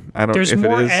mean, I don't. There's if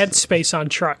more it is, ad space on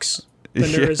trucks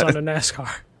than there is on a NASCAR.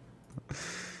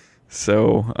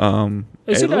 So,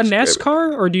 is it a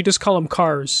NASCAR or do you just call them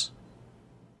cars?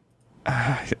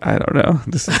 I don't know.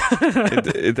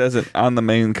 It doesn't on the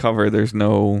main cover. There's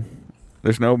no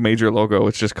major logo.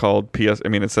 It's just called PS. I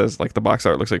mean, it says like the box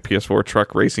art looks like PS4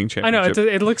 Truck Racing Championship. I know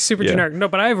it looks super generic. No,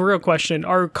 but I have a real question: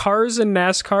 are cars and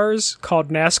NASCARs called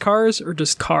NASCARs or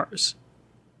just cars?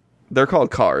 They're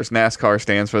called cars. NASCAR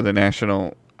stands for the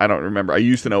National. I don't remember. I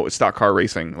used to know it was stock car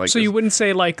racing. Like, so you wouldn't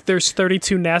say like there's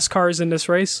 32 NASCARs in this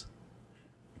race?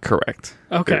 Correct.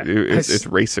 Okay. It's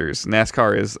racers.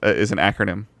 NASCAR is an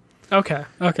acronym. Okay.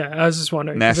 I was just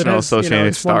wondering. National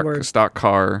Associated Stock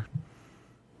Car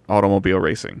Automobile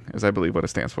Racing is, I believe, what it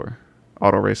stands for.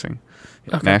 Auto racing.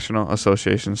 Yeah, okay. National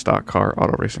Association Stock Car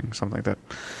Auto Racing, something like that.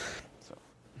 So,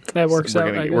 that works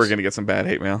out. We're gonna get some bad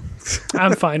hate mail.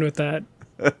 I'm fine with that.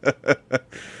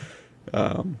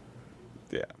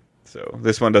 Yeah. So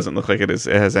this one doesn't look like it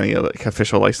has any like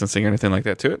official licensing or anything like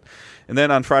that to it. And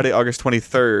then on Friday, August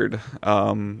 23rd,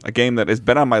 a game that has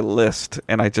been on my list,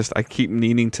 and I keep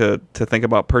needing to think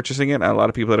about purchasing it. And a lot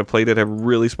of people that have played it have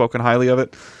really spoken highly of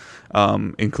it,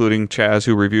 including Chaz,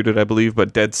 who reviewed it, I believe.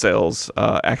 But Dead Cells,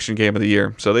 action game of the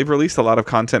year. So they've released a lot of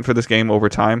content for this game over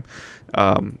time,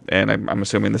 and I'm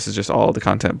assuming this is just all the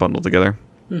content bundled together.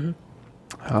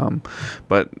 Mm-hmm.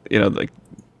 But like.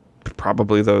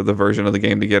 Probably the version of the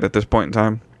game to get at this point in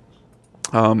time.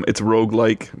 It's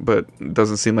roguelike, but it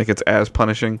doesn't seem like it's as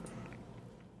punishing.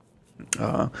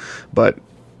 But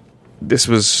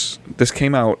this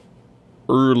came out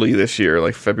early this year,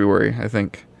 like February, I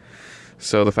think.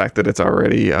 So the fact that it's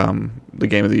already the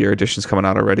Game of the Year edition's coming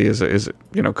out already is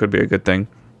could be a good thing.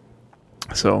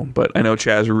 So, but I know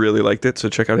Chaz really liked it, so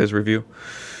check out his review.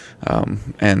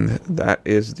 And that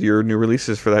is your new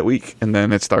releases for that week, and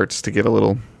then it starts to get a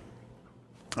little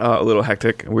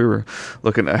hectic. We were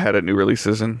looking ahead at new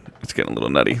releases, and it's getting a little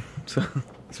nutty. So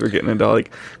we're getting into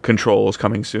like Control's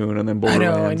coming soon, and then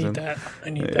Borderlands. I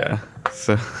need that.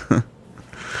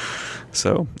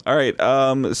 So all right.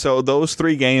 So those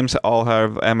three games all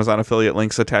have Amazon affiliate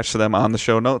links attached to them on the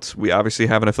show notes. We obviously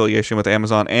have an affiliation with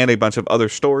Amazon and a bunch of other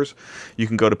stores. You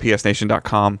can go to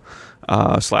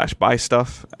psnation.com/buy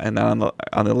stuff, and then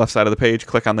on the left side of the page,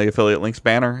 click on the affiliate links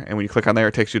banner, and when you click on there,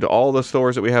 it takes you to all the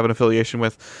stores that we have an affiliation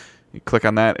with. You click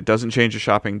on that. It doesn't change your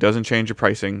shopping, doesn't change your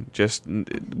pricing. Just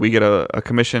we get a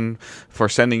commission for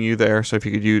sending you there. So if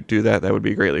you could do that, that would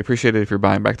be greatly appreciated if you're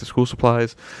buying back to school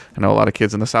supplies. I know a lot of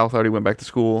kids in the South already went back to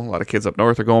school. A lot of kids up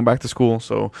north are going back to school.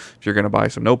 So if you're going to buy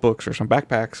some notebooks or some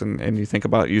backpacks and you think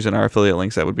about using our affiliate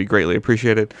links, that would be greatly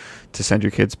appreciated to send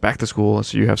your kids back to school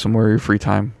so you have some more free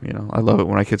time. I love it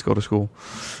when my kids go to school.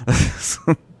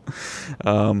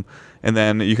 And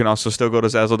then you can also still go to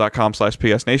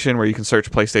Zazzle.com/PSNation, where you can search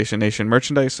PlayStation Nation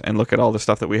merchandise and look at all the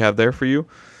stuff that we have there for you.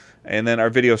 And then our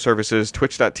video services,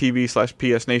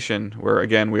 twitch.tv/PSNation, where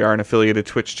again, we are an affiliated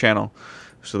Twitch channel.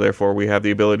 So therefore, we have the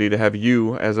ability to have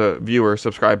you as a viewer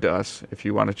subscribe to us. If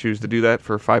you want to choose to do that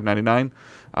for $5.99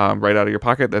 right out of your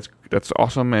pocket, that's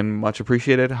awesome and much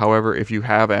appreciated. However, if you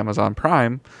have Amazon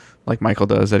Prime, like Michael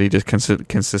does, that he just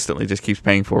consistently just keeps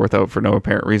paying for for no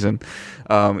apparent reason,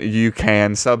 you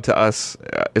can sub to us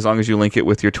as long as you link it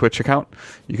with your Twitch account.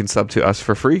 You can sub to us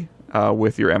for free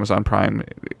with your Amazon Prime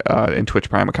and Twitch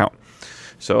Prime account.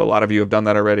 So a lot of you have done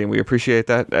that already, and we appreciate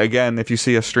that. Again, if you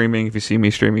see us streaming, if you see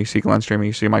me streaming, you see Glenn streaming,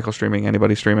 you see Michael streaming,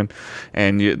 anybody streaming,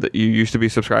 and you used to be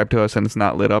subscribed to us and it's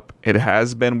not lit up, it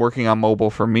has been working on mobile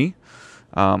for me.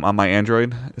 On my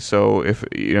Android. So if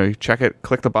you check it,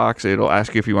 click the box, it'll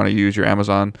ask you if you want to use your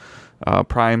Amazon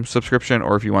Prime subscription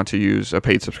or if you want to use a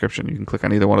paid subscription. You can click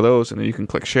on either one of those, and then you can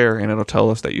click share, and it'll tell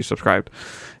us that you subscribed,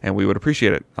 and we would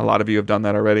appreciate it. A lot of you have done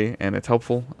that already, and it's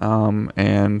helpful.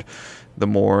 And the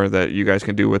more that you guys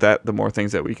can do with that, the more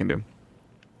things that we can do.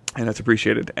 And it's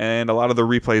appreciated. And a lot of the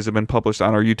replays have been published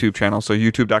on our YouTube channel. So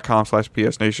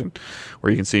youtube.com/PSNation,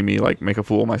 where you can see me make a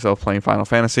fool of myself playing Final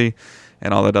Fantasy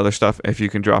and all that other stuff. If you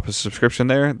can drop a subscription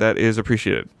there, that is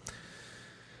appreciated.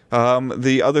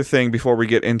 The other thing before we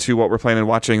get into what we're planning and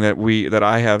watching that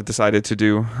I have decided to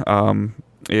do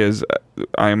is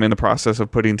I am in the process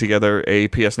of putting together a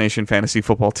PS Nation fantasy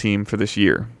football team for this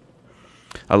year.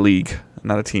 A league,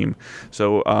 not a team.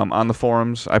 So on the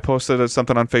forums, I posted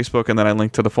something on Facebook, and then I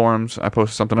linked to the forums. I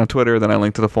posted something on Twitter, then I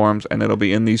linked to the forums, and it'll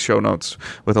be in these show notes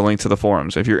with a link to the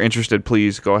forums. If you're interested,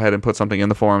 please go ahead and put something in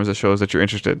the forums that shows that you're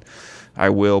interested. I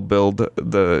will build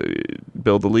the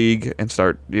league and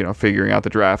start figuring out the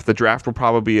draft. The draft will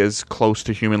probably be as close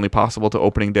to humanly possible to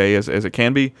opening day as it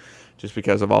can be, just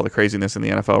because of all the craziness in the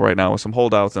NFL right now with some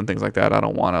holdouts and things like that. I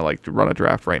don't want to run a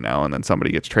draft right now and then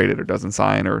somebody gets traded or doesn't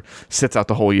sign or sits out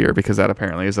the whole year, because that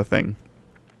apparently is a thing.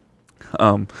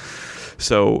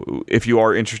 So if you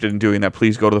are interested in doing that,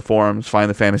 please go to the forums, find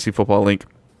the fantasy football link,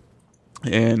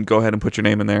 and go ahead and put your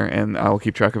name in there, and I will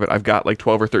keep track of it. I've got like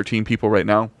 12 or 13 people right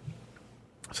now,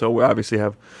 so we obviously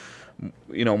have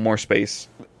more space.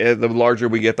 The larger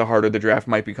we get, the harder the draft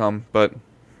might become, but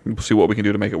we'll see what we can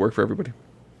do to make it work for everybody.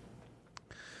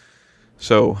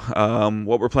 So,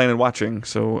 what we're planning and watching.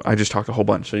 So, I just talked a whole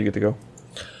bunch, so you get to go.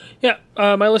 Yeah,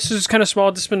 my list is kind of small.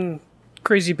 It's been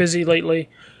crazy busy lately.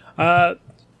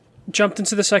 Jumped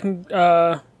into the second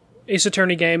Ace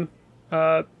Attorney game.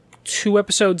 2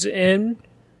 episodes in.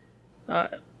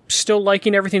 Still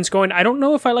liking everything's going. I don't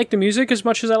know if I like the music as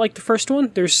much as I like the first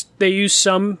one. They use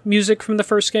some music from the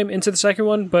first game into the second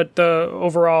one, but the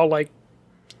overall,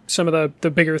 some of the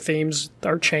bigger themes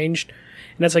are changed.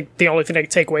 And that's the only thing I can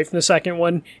take away from the second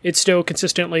one. It's still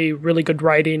consistently really good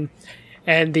writing,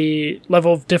 and the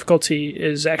level of difficulty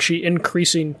is actually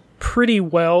increasing pretty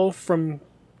well from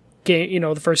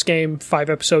the first game 5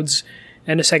 episodes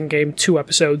and the second game 2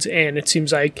 episodes, and it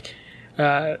seems like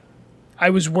I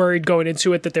was worried going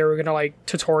into it that they were going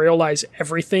to tutorialize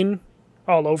everything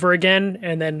all over again,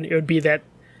 and then it would be that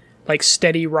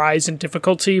steady rise in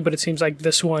difficulty, but it seems like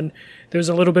this one there's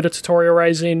a little bit of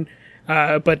tutorializing,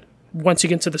 but once you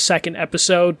get to the second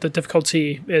episode, the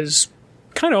difficulty is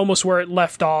kind of almost where it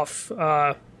left off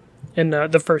in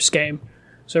the first game.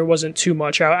 So there wasn't too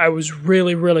much. I was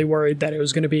really, really worried that it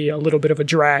was going to be a little bit of a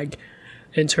drag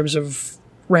in terms of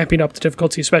ramping up the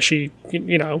difficulty, especially,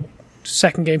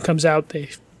 second game comes out,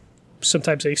 some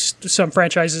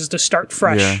franchises just start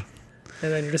fresh. Yeah.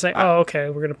 And then you're just okay,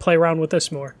 we're going to play around with this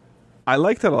more. I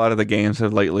like that a lot of the games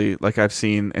have lately, I've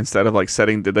seen, instead of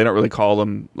setting, they don't really call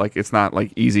them, it's not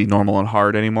easy, normal, and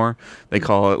hard anymore. They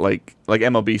call it like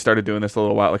MLB started doing this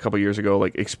a couple years ago,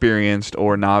 experienced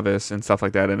or novice and stuff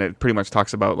like that. And it pretty much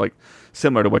talks about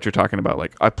similar to what you're talking about.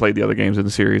 I played the other games in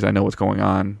the series. I know what's going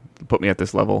on. Put me at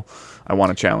this level. I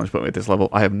want a challenge. Put me at this level.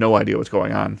 I have no idea what's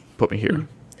going on. Put me here.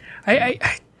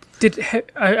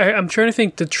 I'm trying to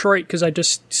think Detroit, because I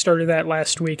just started that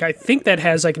last week. I think that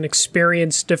has an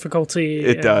experience difficulty.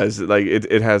 It does.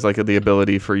 It has the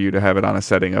ability for you to have it on a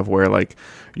setting of where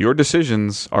your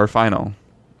decisions are final,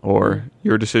 or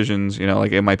your decisions,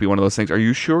 it might be one of those things. Are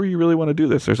you sure you really want to do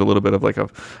this? There's a little bit of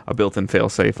a built-in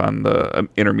fail-safe on the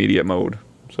intermediate mode,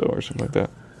 or something like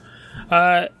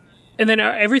that. And then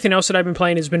everything else that I've been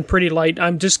playing has been pretty light.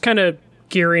 I'm just kind of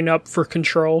gearing up for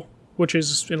Control, which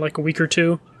is in a week or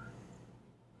 2.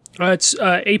 It's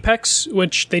Apex,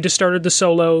 which they just started the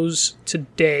solos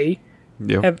today.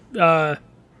 Yeah.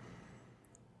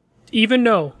 Even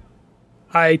though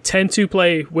I tend to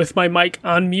play with my mic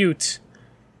on mute,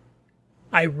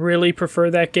 I really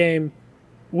prefer that game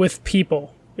with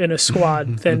people in a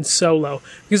squad than solo,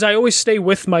 because I always stay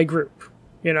with my group.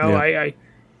 I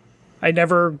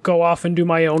never go off and do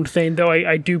my own thing, though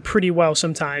I do pretty well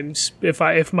sometimes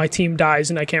if my team dies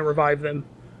and I can't revive them.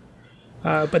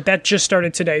 But that just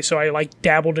started today, so I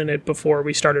dabbled in it before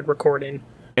we started recording.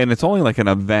 And it's only an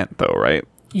event, though, right?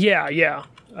 Yeah.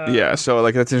 Yeah,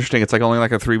 so that's interesting. It's only a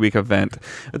 3-week event.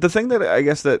 The thing that I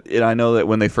guess I know that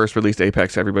when they first released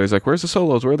Apex, everybody's where's the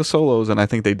solos? Where are the solos? And I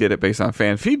think they did it based on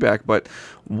fan feedback. But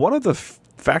one of the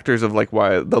factors of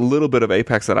why the little bit of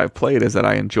Apex that I've played is that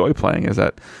I enjoy playing is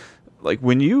that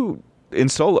when you in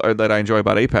solo, or that I enjoy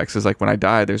about Apex is when I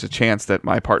die, there's a chance that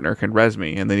my partner can res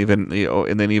me, and then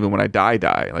even when I die,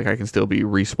 I can still be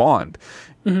respawned.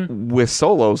 Mm-hmm. With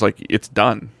solos, it's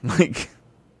done.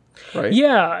 Right?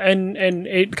 Yeah, and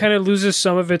it kind of loses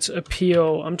some of its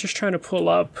appeal. I'm just trying to pull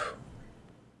up.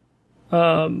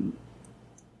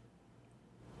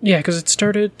 Yeah, because it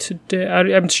started today.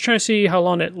 I'm just trying to see how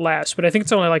long it lasts, but I think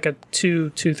it's only a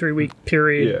 2-3 week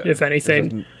period, if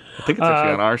anything. I think it's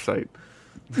actually on our site.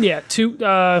 Yeah,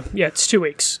 it's 2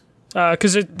 weeks.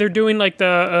 Because they're doing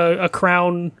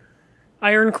the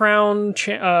Iron Crown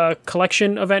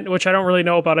collection event, which I don't really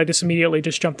know about. I just immediately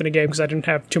jumped in a game because I didn't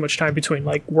have too much time between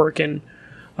work and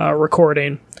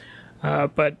recording.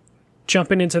 But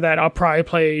jumping into that, I'll probably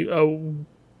play a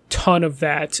ton of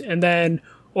that. And then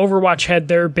Overwatch had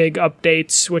their big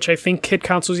updates, which I think hit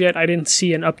consoles yet. I didn't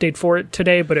see an update for it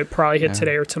today, but it probably hit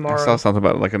today or tomorrow. I saw something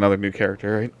about like another new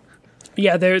character, right?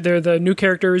 Yeah, they're the new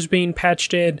characters being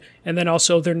patched in, and then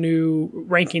also their new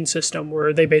ranking system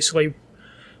where they basically,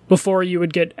 before you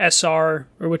would get SR,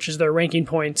 or which is their ranking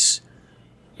points,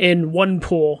 in one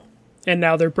pool, and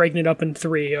now they're breaking it up in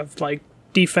three of like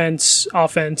defense,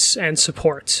 offense, and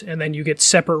support, and then you get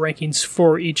separate rankings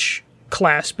for each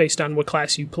class based on what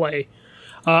class you play.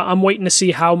 I'm waiting to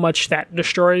see how much that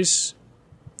destroys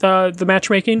the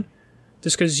matchmaking.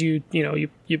 Just because you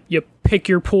pick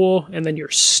your pool and then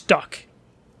you're stuck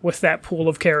with that pool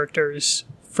of characters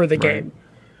for the game.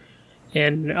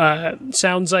 And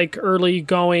sounds like early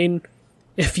going,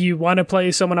 if you want to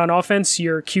play someone on offense,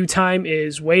 your queue time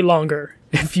is way longer.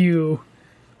 If you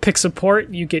pick support,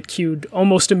 you get queued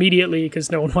almost immediately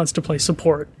because no one wants to play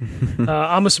support.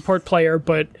 I'm a support player,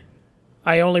 but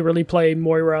I only really play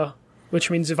Moira, which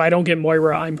means if I don't get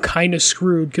Moira, I'm kind of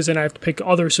screwed because then I have to pick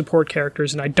other support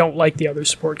characters, and I don't like the other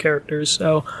support characters.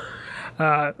 So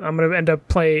I'm going to end up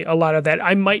play a lot of that.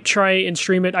 I might try and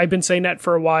stream it. I've been saying that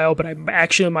for a while, but I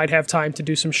actually might have time to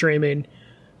do some streaming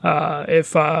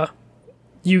if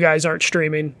you guys aren't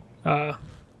streaming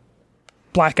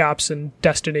Black Ops and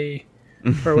Destiny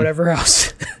or whatever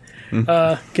else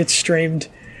gets streamed.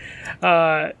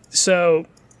 So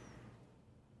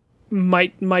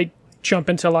might jump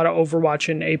into a lot of Overwatch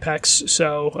and Apex,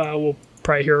 so we'll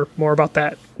probably hear more about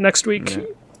that next week,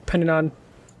 depending on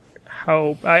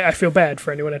how... I feel bad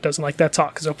for anyone that doesn't like that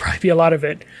talk, because there'll probably be a lot of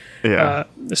it. Yeah.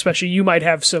 Especially you might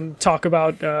have some talk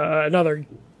about another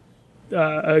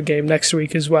game next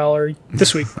week as well, or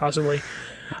this week, possibly.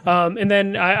 And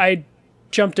then I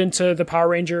jumped into the Power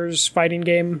Rangers fighting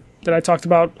game that I talked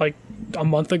about like a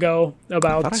month ago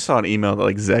about... I thought I saw an email that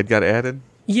like Zed got added.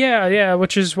 Yeah,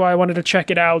 which is why I wanted to check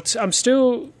it out. I'm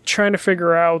still trying to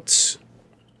figure out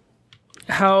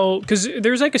how, because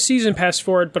there's like a season pass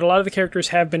for it, but a lot of the characters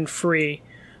have been free.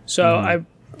 So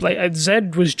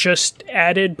Zed was just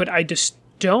added, but I just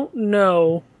don't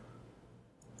know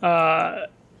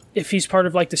if he's part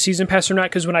of like the season pass or not.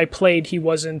 Because when I played, he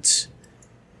wasn't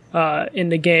in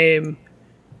the game.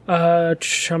 I'm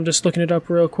just looking it up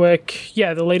real quick.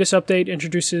 Yeah, the latest update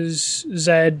introduces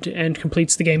Zed and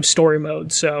completes the game's story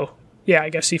mode. So, yeah, I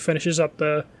guess he finishes up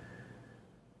the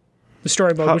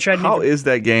story mode. How is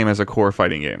that game as a core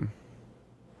fighting game?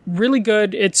 Really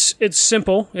good. It's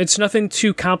simple. It's nothing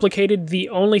too complicated. The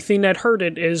only thing that hurt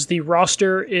it is the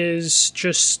roster is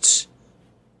just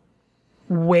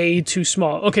way too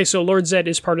small. Okay, so Lord Zed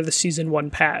is part of the Season 1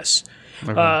 pass.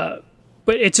 Okay.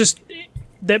 But it's just...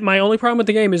 that my only problem with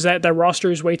the game is that the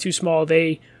roster is way too small.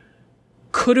 They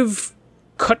could have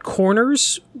cut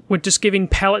corners with just giving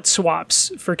palette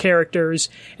swaps for characters,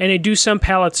 and they do some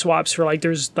palette swaps for like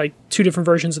there's like 2 different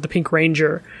versions of the Pink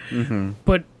Ranger,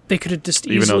 but they could have just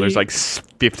even though there's like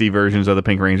 50 versions of the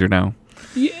Pink Ranger now.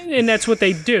 Yeah, and that's what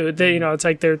they do. They it's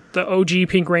like they're the OG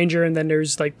Pink Ranger, and then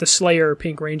there's like the Slayer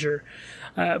Pink Ranger,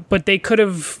 but they could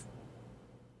have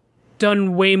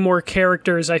done way more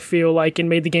characters, I feel like, and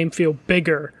made the game feel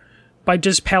bigger by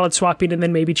just palette swapping and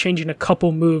then maybe changing a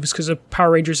couple moves, because the Power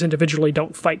Rangers individually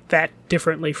don't fight that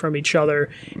differently from each other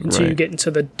until you get into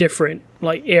the different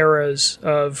like eras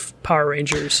of Power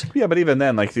Rangers. Yeah, but even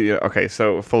then, like, okay,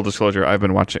 so full disclosure, I've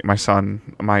been watching my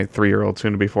 3-year-old,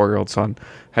 soon to be 4-year-old son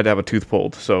had to have a tooth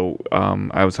pulled, so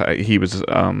he was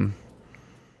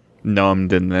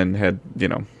numbed and then had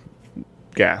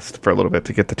gassed for a little bit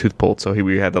to get the tooth pulled, so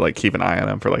we had to like keep an eye on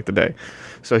him for like the day.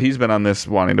 So he's been on this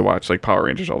wanting to watch like Power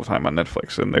Rangers all the time on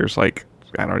Netflix, and there's like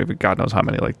I don't even God knows how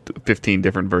many, like 15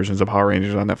 different versions of Power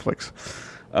Rangers on Netflix.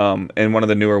 And one of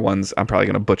the newer ones, I'm probably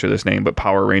gonna butcher this name, but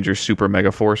Power Rangers Super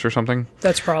Mega Force or something.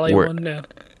 That's probably one.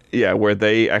 Yeah, where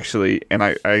they actually, and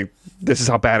I this is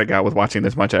how bad it got with watching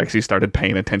this much. I actually started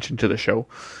paying attention to the show.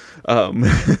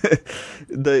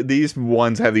 These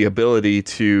ones have the ability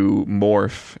to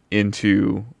morph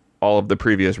into all of the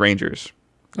previous Rangers.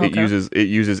 Okay. It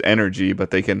uses energy,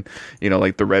 but they can,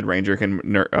 like the Red Ranger can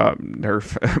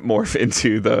morph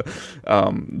into the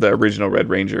original Red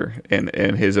Ranger and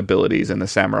his abilities, and the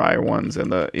Samurai ones,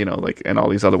 and and all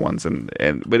these other ones,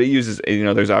 but it uses,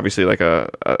 there's obviously like a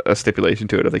stipulation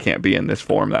to it if they can't be in this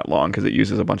form that long because it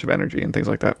uses a bunch of energy and things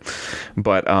like that.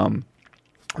 But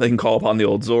they can call upon the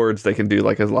old Zords. They can do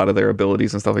like a lot of their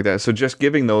abilities and stuff like that. So just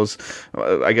giving those,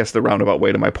 I guess the roundabout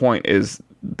way to my point is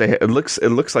it looks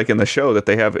like in the show that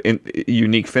they have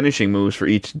unique finishing moves for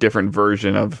each different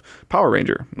version of Power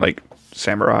Ranger, like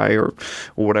Samurai or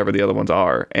whatever the other ones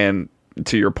are. And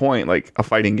to your point, like a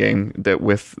fighting game that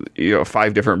with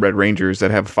 5 different Red Rangers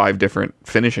that have 5 different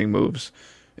finishing moves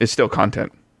is still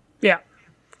content. Yeah.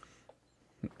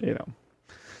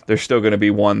 There's still going to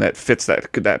be one that fits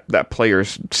that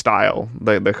player's style,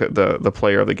 the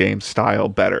player of the game's style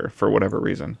better for whatever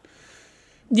reason.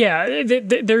 Yeah,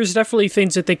 there's definitely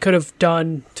things that they could have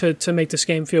done to make this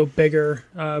game feel bigger,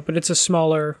 but it's a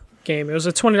smaller game. It was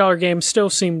a $20 game, still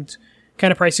seemed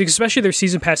kind of pricey, especially their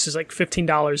season pass is like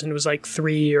 $15, and it was like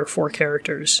 3 or 4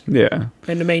 characters. Yeah.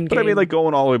 And the main game... But I mean, like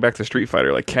going all the way back to Street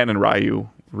Fighter, like Ken and Ryu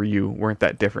weren't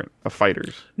that different of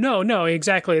fighters. No,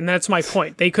 exactly, and that's my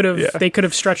point. They could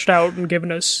have stretched out and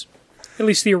given us at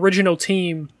least the original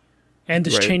team and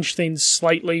just changed things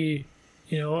slightly,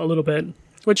 a little bit.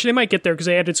 Which they might get there because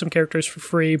they added some characters for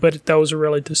free, but those are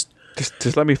really just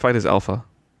let me fight as Alpha.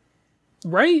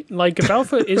 Right? Like, if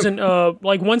Alpha isn't,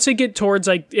 like, once they get towards,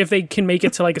 like, if they can make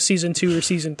it to, like, a Season 2 or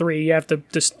Season 3, you have to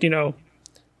just,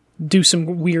 do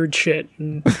some weird shit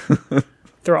and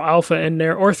throw Alpha in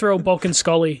there, or throw Bulk and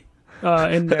Scully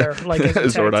in there. Like, as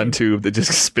a Zordon tube that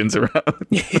just spins around.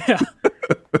 Yeah.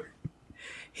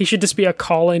 He should just be a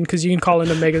call-in, because you can call in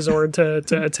a Megazord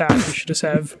to attack. You should just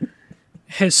have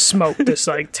his smoke just,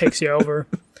 like, takes you over.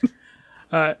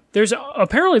 There's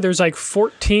like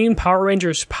 14 Power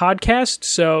Rangers podcasts,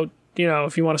 so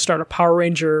if you want to start a Power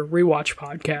Ranger rewatch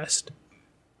podcast.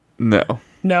 No.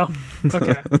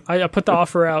 Okay. I put the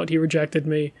offer out. He rejected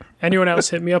me. Anyone else,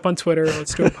 hit me up on Twitter.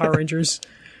 Let's do a Power Rangers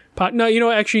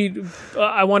No, actually,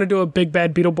 I want to do a Big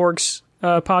Bad Beetleborgs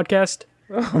podcast.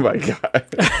 Oh my god.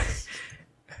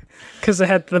 Because it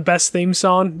had the best theme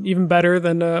song, even better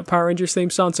than Power Rangers theme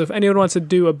song. So if anyone wants to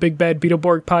do a Big Bad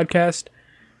Beetleborg podcast,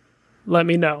 let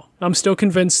me know. I'm still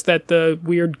convinced that the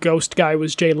weird ghost guy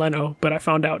was Jay Leno, but I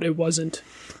found out it wasn't.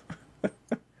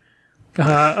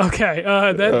 Okay.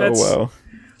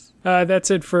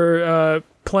 That's it for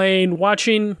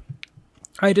watching.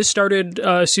 I just started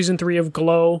season 3 of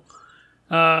Glow.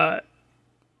 I'm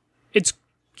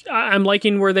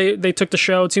liking where they took the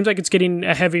show. It seems like it's getting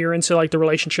heavier into like the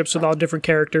relationships with all different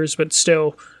characters, but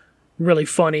still really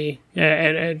funny,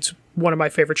 and it's one of my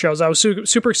favorite shows. I was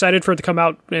super excited for it to come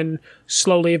out, and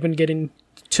slowly have been getting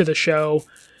to the show.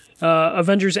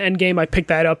 Avengers Endgame, I picked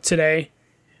that up today.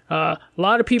 A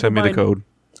lot of people send me the code.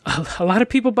 A lot of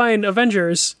people buying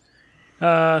Avengers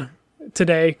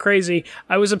today. Crazy.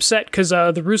 I was upset because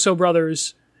the Russo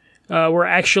brothers were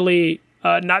actually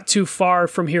not too far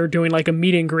from here doing like a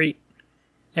meet and greet,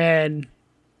 and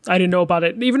I didn't know about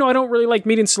it, even though I don't really like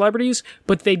meeting celebrities,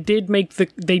 but they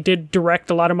did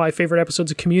direct a lot of my favorite episodes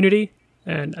of Community,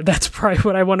 and that's probably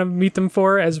what I want to meet them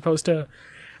for, as opposed to,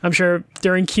 I'm sure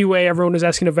during QA everyone was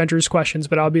asking Avengers questions,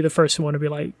 but I'll be the first one to be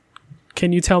like,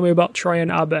 can you tell me about Troy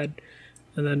and Abed?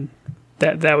 And then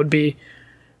that would be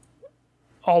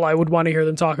all I would want to hear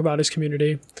them talk about is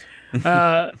Community.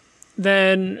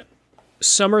 Then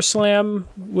SummerSlam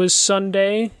was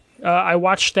Sunday. I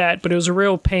watched that, but it was a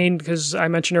real pain because I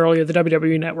mentioned earlier the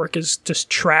WWE Network is just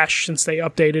trash since they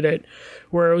updated it,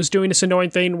 where it was doing this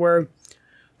annoying thing where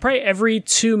probably every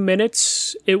 2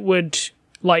 minutes it would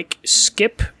like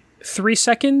skip 3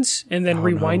 seconds and then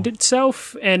rewind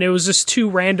itself, and it was just too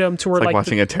random to where it's like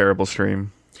watching a terrible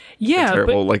stream. Yeah, a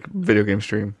terrible video game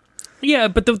stream. Yeah,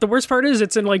 but the worst part is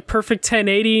it's in like perfect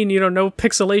 1080 and no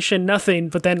pixelation, nothing.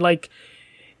 But then like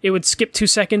it would skip 2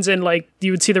 seconds and like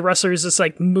you would see the wrestlers just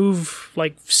like move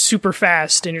like super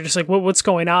fast, and you're just like, what's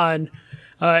going on?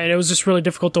 And it was just really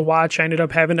difficult to watch. I ended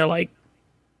up having to like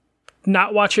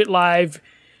not watch it live.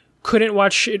 Couldn't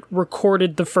watch it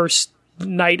recorded the first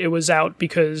night it was out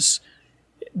because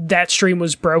that stream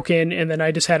was broken, and then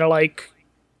I just had to like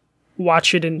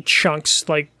watch it in chunks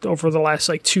like over the last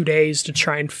like 2 days to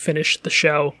try and finish the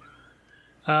show,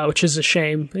 which is a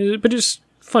shame, but it's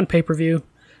fun pay-per-view.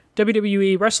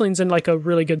 WWE wrestling's in like a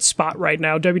really good spot right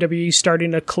now. WWE's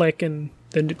starting to click, and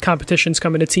the competition's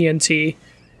coming to TNT.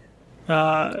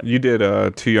 You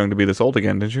did Too Young to Be This Old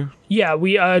again, didn't you? Yeah,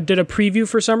 we did a preview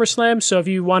for SummerSlam, so if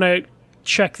you want to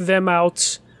check them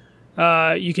out,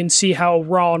 you can see how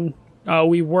wrong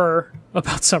we were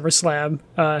about SummerSlam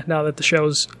now that the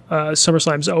show's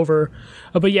SummerSlam's over.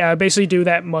 But yeah, I basically do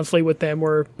that monthly with them,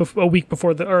 where a week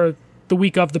before the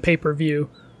week of the pay-per-view,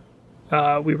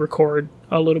 we record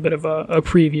a little bit of a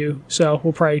preview. So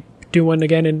we'll probably do one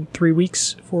again in 3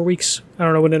 weeks, 4 weeks. I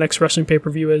don't know when the next wrestling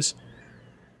pay-per-view is.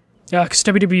 Because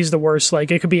WWE is the worst.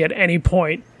 Like, it could be at any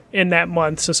point in that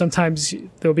month. So sometimes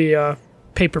there'll be a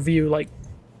pay-per-view like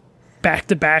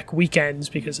back-to-back weekends,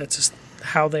 because that's just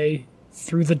how they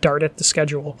threw the dart at the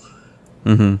schedule.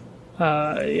 Mm-hmm.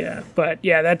 But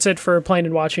yeah, that's it for playing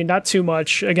and watching. Not too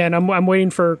much. Again, I'm waiting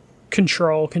for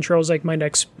Control. Control's like my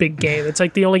next big game. It's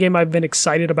like the only game I've been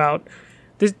excited about.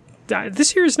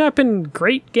 This year has not been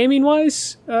great gaming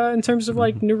wise in terms of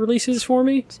like new releases for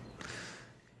me.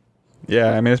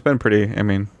 Yeah, I mean, it's been pretty. I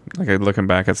mean, like looking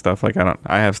back at stuff, like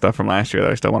I have stuff from last year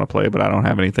that I still want to play, but I don't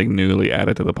have anything newly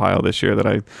added to the pile this year that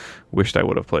I wished I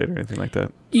would have played or anything like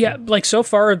that. Yeah, like so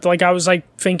far, like I was like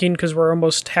thinking, because we're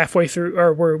almost halfway through,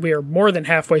 or we are more than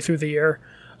halfway through the year,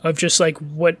 of just like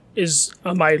what is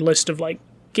on my list of like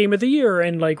game of the year,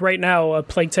 and like right now,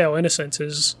 Plague Tale: Innocence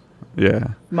is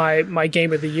my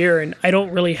game of the year, and I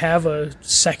don't really have a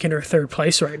second or third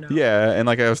place right now. Yeah, and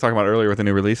like I was talking about earlier with the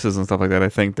new releases and stuff like that, I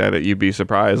think that you'd be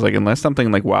surprised, like unless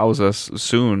something like wows us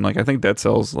soon, like I think Dead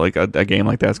Cells, like a game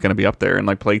like that's going to be up there, and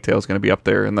like Plague Tale is going to be up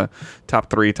there in the top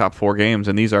 3, top 4 games,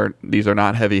 and these are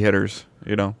not heavy hitters,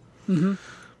 you know. Mm-hmm.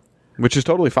 Which is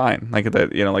totally fine, like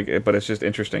that, you know, like, but it's just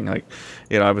interesting, like,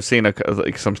 you know, I was seeing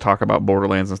like some talk about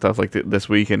Borderlands and stuff like this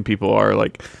week, and people are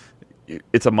like,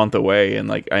 it's a month away, and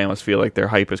like I almost feel like their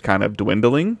hype is kind of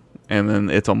dwindling, and then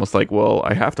it's almost like, well,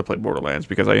 I have to play Borderlands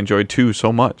because I enjoyed 2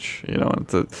 so much, you know.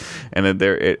 And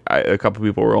then a couple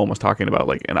people were almost talking about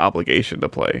like an obligation to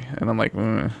play, and I'm like,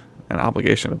 an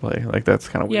obligation to play, like that's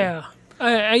kind of weird. Yeah.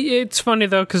 It's funny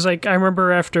though, because like I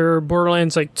remember after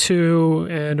Borderlands like 2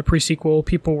 and a pre-sequel,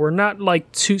 people were not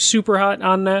like too super hot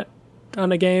on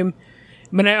a game.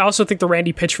 I mean, I also think the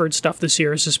Randy Pitchford stuff this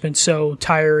year has just been so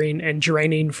tiring and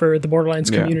draining for the Borderlands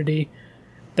community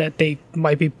that they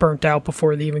might be burnt out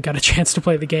before they even got a chance to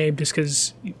play the game, just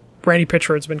because Randy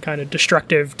Pitchford's been kind of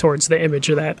destructive towards the image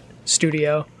of that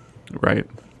studio. Right.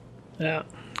 Yeah.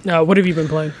 What have you been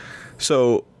playing?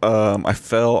 So I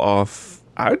fell off.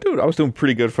 I was doing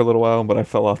pretty good for a little while, but I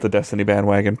fell off the Destiny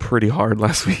bandwagon pretty hard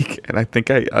last week, and I think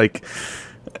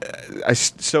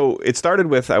so it started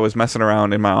with I was messing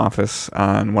around in my office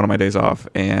on one of my days off,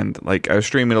 and like I was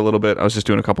streaming a little bit. I was just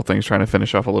doing a couple things, trying to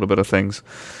finish off a little bit of things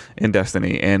in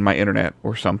Destiny, and my internet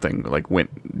or something like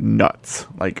went nuts.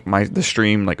 Like the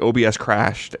stream, like OBS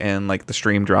crashed, and like the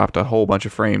stream dropped a whole bunch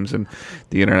of frames, and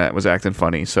the internet was acting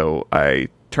funny. So I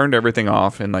turned everything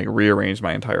off and like rearranged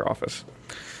my entire office.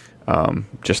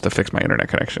 Just to fix my internet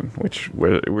connection, which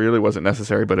really wasn't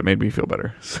necessary, but it made me feel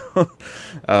better.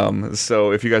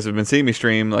 So if you guys have been seeing me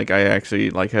stream, like I actually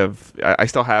like I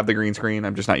still have the green screen.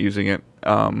 I'm just not using it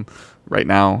right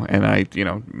now, and I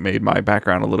made my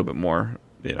background a little bit more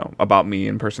about me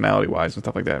and personality wise and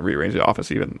stuff like that. Rearranged the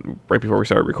office even right before we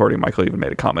started recording. Michael even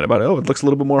made a comment about it looks a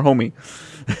little bit more homey.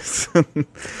 So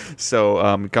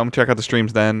come check out the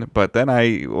streams then. But then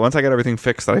once I got everything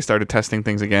fixed, I started testing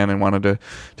things again and wanted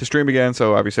to stream again.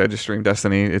 So obviously I just streamed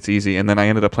Destiny. It's easy. And then I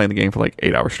ended up playing the game for like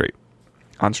 8 hours straight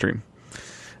on stream.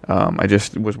 I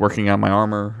just was working on my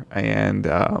armor, and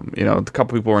a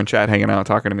couple people were in chat hanging out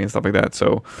talking to me and stuff like that.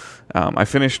 So I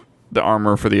finished the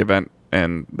armor for the event,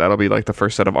 and that'll be like the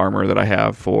first set of armor that I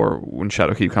have for when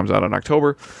Shadowkeep comes out in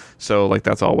October. So like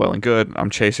that's all well and good. I'm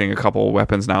chasing a couple of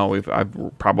weapons now. I've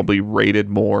probably raided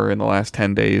more in the last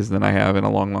 10 days than I have in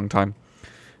a long time,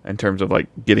 in terms of like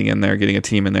getting in there, getting a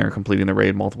team in there, completing the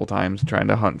raid multiple times, trying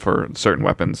to hunt for certain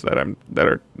weapons that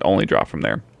are only dropped from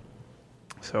there.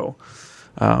 So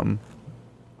I'm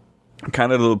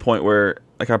kind of to the point where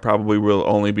like I probably will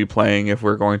only be playing if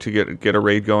we're going to get a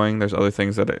raid going. There's other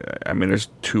things there's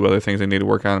 2 other things I need to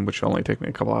work on, which will only take me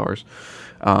a couple hours.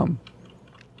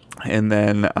 And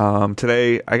then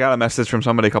today I got a message from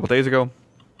somebody a couple days ago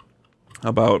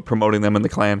about promoting them in the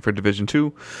clan for Division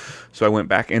 2. So I went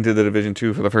back into the Division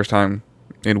 2 for the first time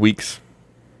in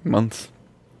months.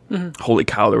 Mm-hmm. Holy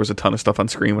cow, there was a ton of stuff on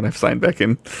screen when I signed back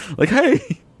in. Like,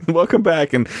 hey, welcome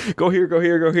back, and go here,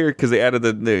 because they added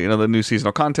the new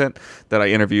seasonal content that I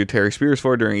interviewed Terry Spears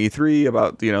for during E3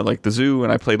 about like the zoo,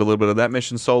 and I played a little bit of that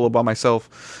mission solo by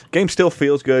myself. Game still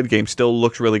feels good. Game still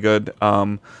looks really good.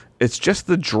 It's just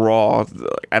the draw,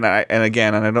 and I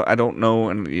don't know,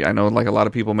 and I know like a lot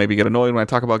of people maybe get annoyed when I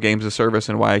talk about games as service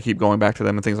and why I keep going back to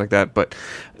them and things like that, but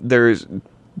there's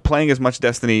playing as much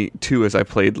Destiny 2 as I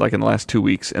played like in the last 2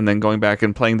 weeks, and then going back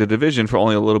and playing the Division for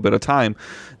only a little bit of time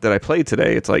that I played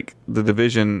today. It's like the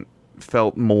Division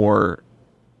felt more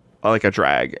like a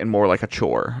drag and more like a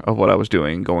chore of what I was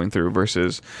going through,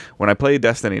 versus when I play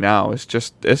Destiny now, it's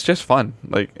just fun.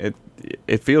 Like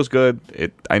it feels good.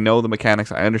 I know the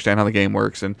mechanics. I understand how the game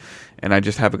works, and I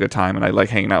just have a good time. And I like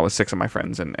hanging out with 6 of my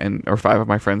friends or 5 of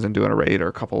my friends and doing a raid, or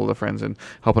a couple of the friends and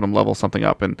helping them level something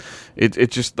up. And it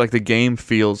just like the game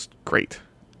feels great,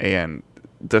 and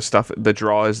the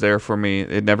draw is there for me.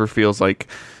 It never feels like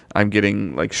I'm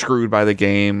getting like screwed by the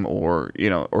game, or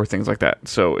or things like that.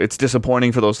 So it's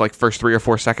disappointing for those like first 3 or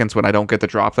 4 seconds when I don't get the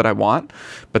drop that I want.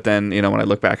 But then when I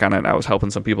look back on it, I was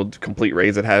helping some people complete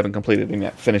raids that haven't completed, and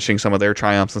yet finishing some of their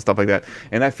triumphs and stuff like that.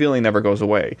 And that feeling never goes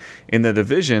away. In the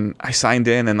Division, I signed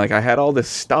in and like I had all this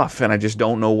stuff, and I just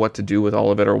don't know what to do with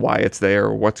all of it, or why it's there,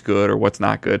 or what's good or what's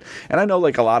not good. And I know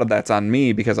like a lot of that's on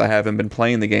me because I haven't been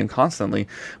playing the game constantly,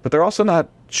 but they're also not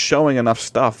showing enough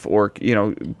stuff, or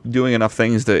doing enough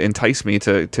things to entice me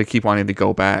to keep wanting to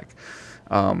go back.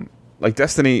 Like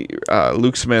Destiny,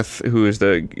 Luke Smith, who is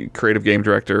the creative game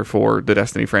director for the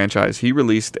Destiny franchise, he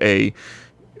released a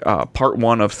part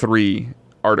 1 of 3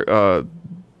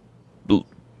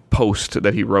 post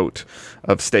that he wrote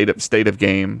of state of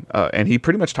game, and he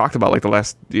pretty much talked about like the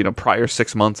last prior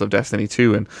 6 months of Destiny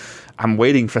 2, and I'm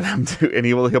waiting for them to, and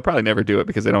he'll probably never do it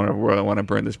because they don't really want to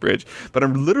burn this bridge, but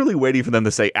I'm literally waiting for them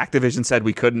to say Activision said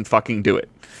we couldn't fucking do it.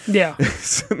 Yeah.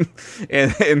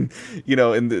 and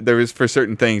there is for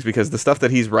certain things, because the stuff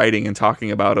that he's writing and talking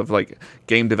about of like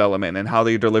game development and how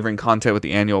they're delivering content with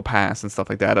the annual pass and stuff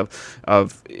like that,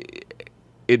 of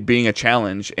it being a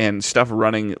challenge and stuff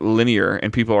running linear,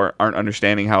 and people aren't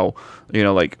understanding how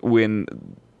like when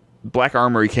Black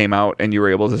Armory came out and you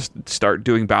were able to start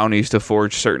doing bounties to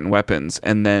forge certain weapons,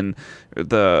 and then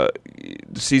the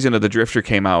Season of the Drifter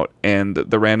came out and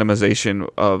the randomization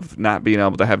of not being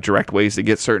able to have direct ways to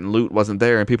get certain loot wasn't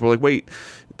there, and people were like, wait,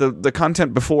 the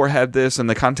content before had this and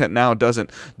the content now doesn't.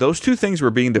 Those two things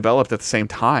were being developed at the same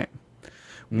time,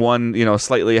 one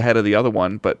slightly ahead of the other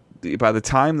one, but by the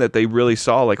time that they really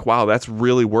saw like, wow, that's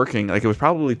really working, like it was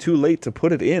probably too late to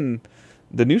put it in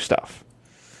the new stuff.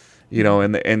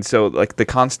 And so like the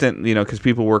constant, because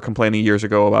people were complaining years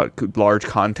ago about large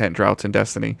content droughts in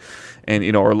Destiny, and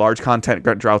or large content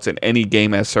droughts in any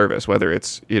game as service, whether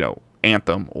it's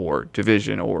Anthem or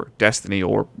Division or Destiny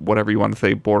or whatever you want to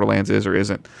say Borderlands is or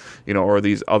isn't, or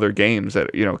these other games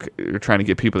that are trying to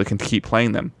get people to keep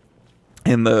playing them.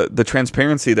 And the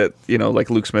transparency that like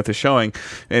Luke Smith is showing,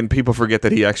 and people forget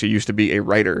that he actually used to be a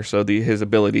writer, so his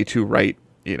ability to write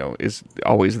is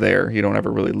always there. You don't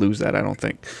ever really lose that, I don't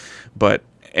think.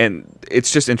 And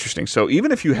it's just interesting. So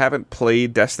even if you haven't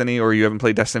played Destiny, or you haven't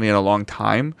played Destiny in a long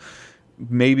time,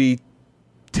 maybe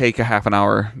take a half an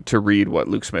hour to read what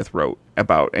Luke Smith wrote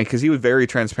about, and because he was very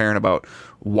transparent about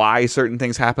why certain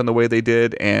things happened the way they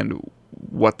did and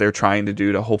what they're trying to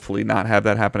do to hopefully not have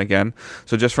that happen again.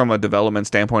 So just from a development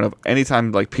standpoint, of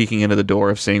anytime like peeking into the door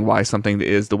of seeing why something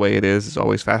is the way it is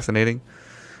always fascinating.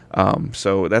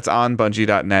 So that's on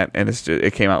Bungie.net, and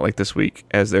it came out like this week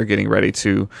as they're getting ready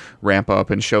to ramp up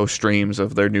and show streams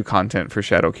of their new content for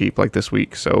Shadowkeep like this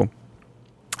week. So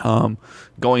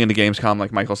going into Gamescom,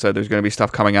 like Michael said, there's going to be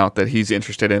stuff coming out that he's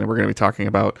interested in and we're going to be talking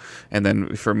about. And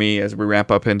then for me, as we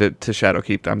ramp up into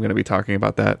Shadowkeep, I'm going to be talking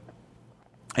about that.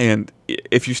 And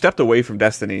if you stepped away from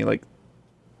Destiny, like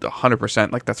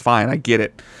 100%, like that's fine. I get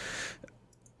it.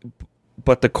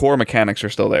 But the core mechanics are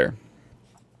still there.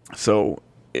 So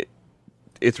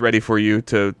it's ready for you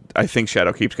to. I think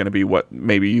Shadowkeep's going to be what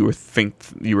maybe you think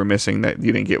you were missing that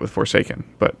you didn't get with Forsaken,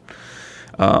 but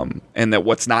and that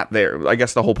what's not there. I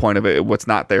guess the whole point of it, what's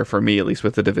not there for me, at least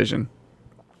with the Division,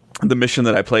 the mission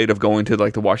that I played of going to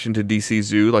like the Washington DC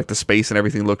Zoo, like the space and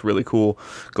everything looked really cool.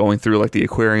 Going through like the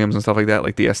aquariums and stuff like that,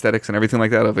 like the aesthetics and everything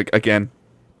like that. Of like, again,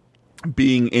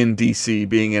 being in DC,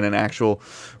 being in an actual,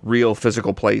 real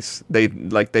physical place,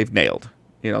 they've nailed.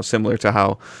 Similar to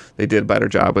how they did a better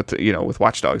job with with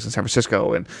Watch Dogs in San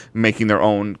Francisco and making their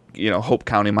own Hope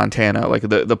County, Montana. Like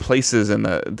the places and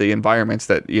the environments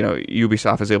that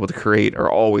Ubisoft is able to create are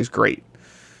always great,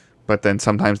 but then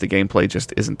sometimes the gameplay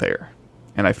just isn't there.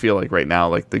 And I feel like right now,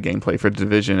 like the gameplay for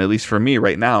Division, at least for me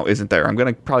right now, isn't there. I'm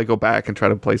gonna probably go back and try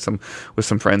to play with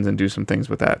some friends and do some things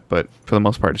with that, but for the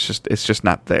most part, it's just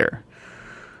not there.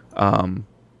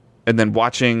 And then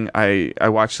watching, I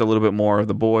watched a little bit more of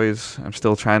The Boys. I'm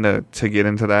still trying to get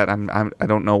into that. I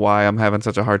don't know why I'm having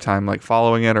such a hard time like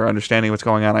following it or understanding what's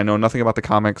going on. I know nothing about the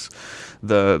comics.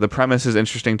 The premise is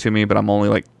interesting to me, but I'm only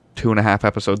like 2.5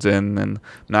 episodes in, and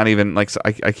not even like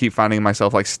I keep finding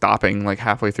myself like stopping like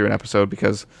halfway through an episode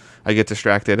because I get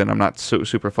distracted and I'm not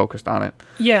super focused on it.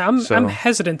 Yeah, I'm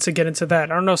hesitant to get into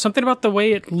that. I don't know, something about the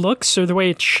way it looks or the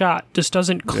way it's shot just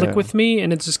doesn't click with me,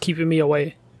 and it's just keeping me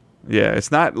away. Yeah, it's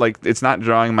not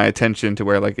drawing my attention to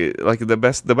where the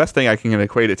best thing I can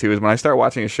equate it to is when I start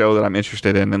watching a show that I'm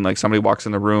interested in, and like somebody walks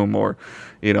in the room, or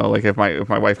like if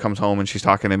my wife comes home and she's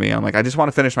talking to me, I'm like, I just want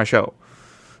to finish my show.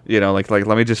 like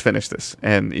let me just finish this.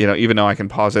 And even though I can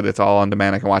pause it, it's all on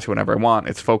demand. I can watch it whenever I want.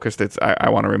 It's focused. I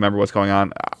want to remember what's going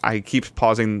on. I keep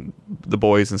pausing The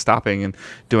Boys and stopping and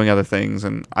doing other things.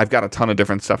 And I've got a ton of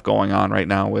different stuff going on right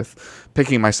now with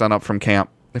picking my son up from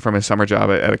his summer job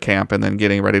at a camp, and then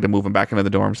getting ready to move him back into the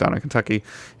dorms down in Kentucky.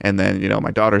 And then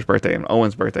my daughter's birthday and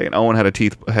Owen's birthday, and Owen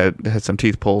had some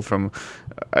teeth pulled from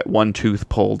one tooth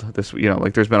pulled this.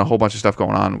 There's been a whole bunch of stuff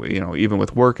going on. Even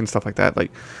with work and stuff like that,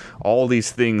 like all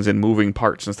these things and moving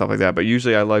parts and stuff like that. But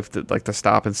usually I like to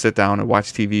stop and sit down and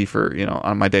watch TV for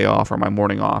on my day off or my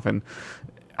morning off. And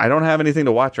I don't have anything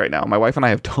to watch right now. My wife and I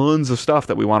have tons of stuff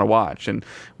that we want to watch, and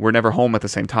we're never home at the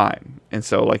same time. And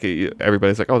so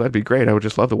everybody's like, oh, that'd be great. I would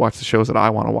just love to watch the shows that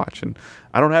I want to watch. And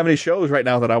I don't have any shows right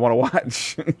now that I want to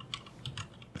watch.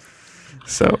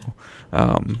 So,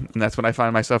 and that's when I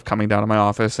find myself coming down to my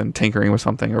office and tinkering with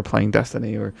something, or playing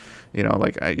Destiny, or,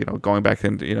 going back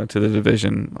into, to the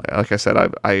Division. Like I said,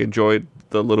 I enjoyed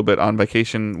the little bit on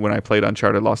vacation when I played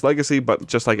Uncharted Lost Legacy, but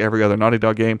just like every other Naughty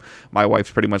Dog game, my wife's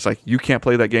pretty much like, you can't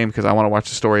play that game because I want to watch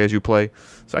the story as you play.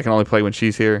 So I can only play when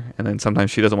she's here. And then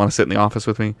sometimes she doesn't want to sit in the office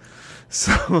with me.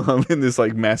 So I'm in this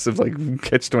massive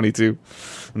catch-22.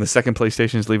 And the second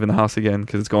PlayStation is leaving the house again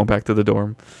because it's going back to the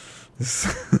dorm.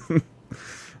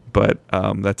 But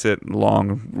that's it.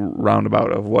 Long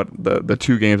roundabout of what the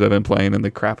two games I've been playing, and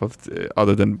the crap of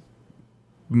other than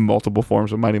multiple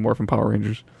forms of Mighty Morphin Power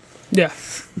Rangers. Yeah.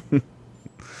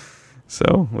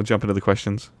 So we'll jump into the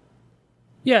questions.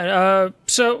 Yeah.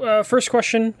 So first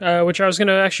question, which I was going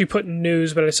to actually put in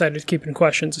news, but I decided to keep it in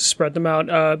questions to spread them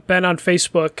out. Ben on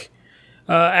Facebook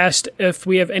asked if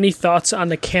we have any thoughts on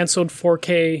the canceled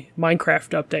 4K Minecraft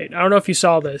update. I don't know if you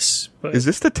saw this, but is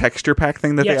this the texture pack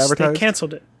thing that they advertised? Yes, they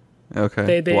canceled it.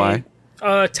 Okay. Why?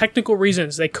 Technical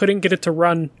reasons. They couldn't get it to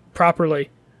run properly.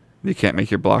 You can't make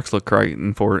your blocks look right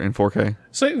in 4K.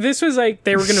 So this was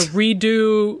they were going to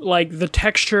redo the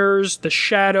textures, the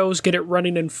shadows, get it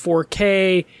running in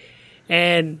 4K,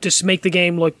 and just make the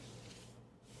game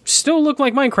still look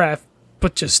like Minecraft,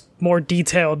 but just more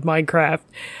detailed Minecraft.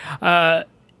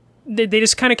 They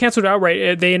just kind of canceled it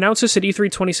outright. They announced this at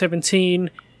E3 2017.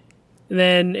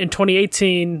 Then in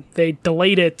 2018, they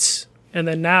delayed it. And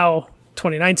then now,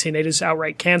 2019, they just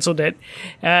outright canceled it.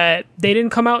 They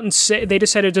didn't come out and say, they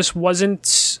just said it just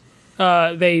wasn't,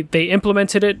 they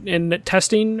implemented it in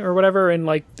testing or whatever,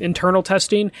 in internal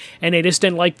testing, and they just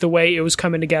didn't like the way it was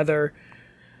coming together.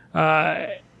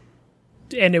 And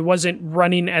it wasn't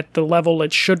running at the level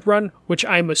it should run, which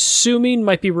I'm assuming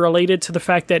might be related to the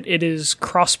fact that it is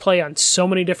crossplay on so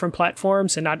many different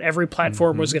platforms, and not every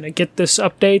platform was going to get this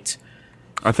update.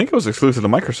 I think it was exclusive to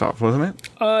Microsoft, wasn't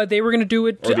it? They were going to do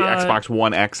it... Or the Xbox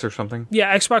One X or something?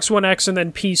 Yeah, Xbox One X and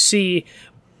then PC.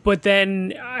 But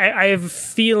then I have a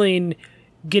feeling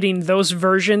getting those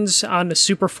versions on the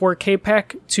Super 4K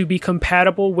pack to be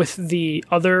compatible with the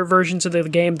other versions of the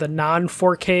game, the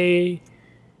non-4K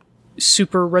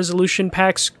Super Resolution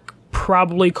packs,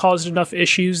 probably caused enough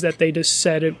issues that they just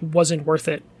said it wasn't worth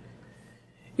it.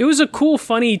 It was a cool,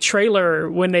 funny trailer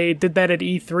when they did that at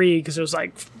E3, because it was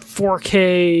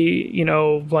 4K,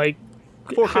 4K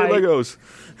Legos.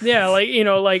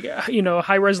 Yeah,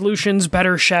 high resolutions,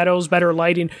 better shadows, better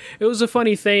lighting. It was a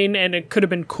funny thing, and it could have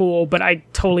been cool, but I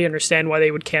totally understand why they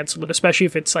would cancel it, especially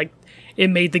if it's it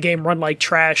made the game run like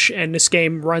trash, and this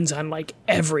game runs on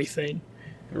everything.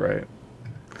 Right.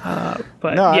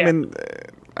 But no, yeah. I mean,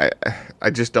 I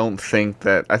just don't think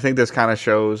that. I think this kind of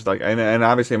shows and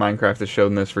obviously Minecraft has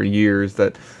shown this for years,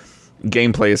 that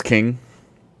gameplay is king.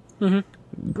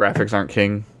 Mm-hmm. Graphics aren't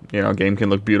king. A game can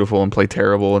look beautiful and play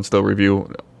terrible and still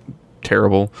review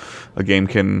terrible. A game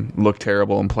can look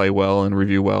terrible and play well and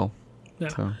review well. Yeah.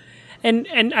 So.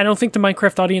 And I don't think the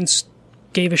Minecraft audience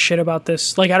gave a shit about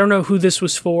this. I don't know who this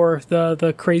was for,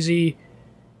 the crazy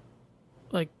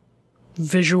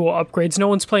visual upgrades. No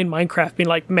one's playing Minecraft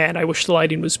being man, I wish the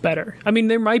lighting was better. I mean,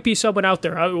 there might be someone out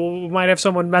there. We might have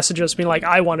someone message us being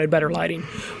I wanted better lighting.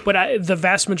 But the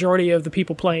vast majority of the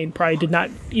people playing probably did not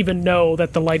even know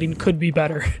that the lighting could be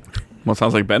better. Well, it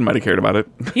sounds like Ben might have cared about it.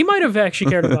 He might have actually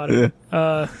cared about it.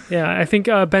 Yeah. I think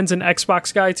Ben's an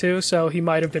Xbox guy too, so he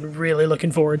might have been really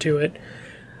looking forward to it.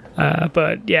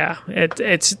 But yeah,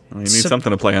 it's... You need something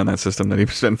to play on that system that you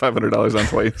spent $500 on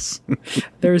twice.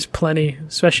 There's plenty,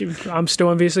 especially I'm still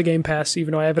on Visa Game Pass,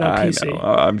 even though I have it on PC. I know.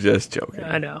 I'm just joking.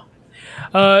 I know.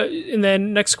 And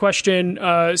then next question,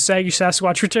 Saggy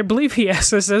Sasquatch, which I believe he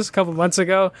asked us this a couple months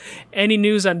ago. Any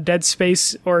news on Dead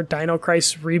Space or Dino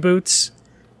Crisis reboots?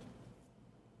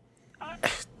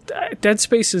 Dead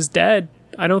Space is dead.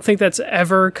 I don't think that's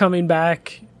ever coming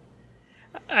back.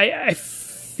 I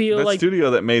feel that like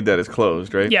studio that made that is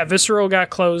closed, right? yeah, Visceral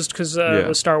got closed because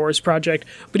the Star Wars project.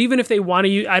 But even if they want to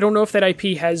use, I don't know if that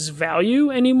IP has value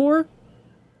anymore.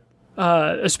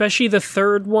 Especially the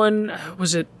third one.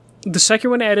 Was it the second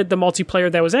one added the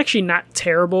multiplayer that was actually not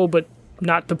terrible, but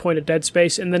not the point of Dead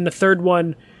Space. And then the third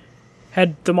one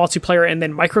had the multiplayer and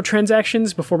then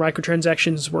microtransactions before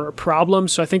microtransactions were a problem.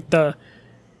 So I think the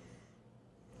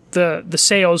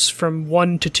sales from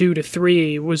 1 to 2 to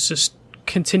 3 was just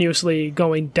continuously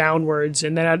going downwards.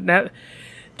 And then that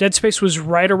Dead Space was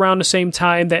right around the same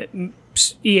time that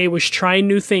EA was trying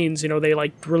new things. You know, they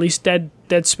like released Dead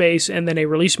Space, and then they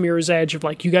released Mirror's Edge of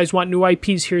like, you guys want new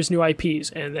IPs, here's new IPs.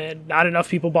 And then not enough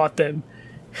people bought them.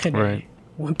 And right.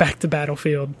 Went back to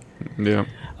Battlefield. Yeah.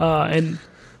 And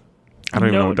I don't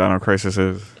even know what Dino Crisis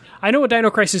is. I know what Dino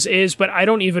Crisis is, but I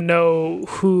don't even know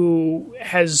who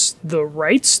has the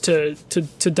rights to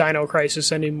Dino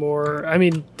Crisis anymore. I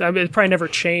mean, it probably never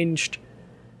changed.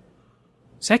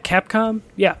 Is that Capcom?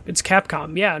 Yeah, it's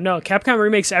Capcom. Yeah, no, Capcom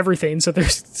remakes everything, so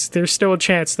there's still a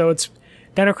chance, though. It's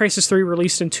Dino Crisis 3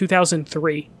 released in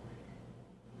 2003.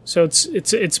 So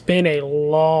it's been a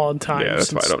long time. Yeah,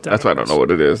 that's why I don't know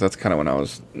what it is. That's kind of when I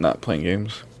was not playing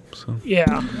games. So.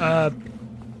 Yeah.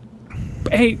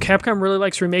 Hey, Capcom really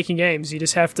likes remaking games. You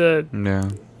just have to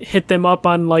hit them up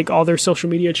on like all their social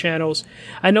media channels.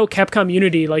 I know Capcom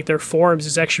Unity, like their forums,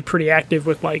 is actually pretty active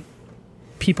with like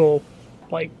people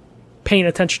like paying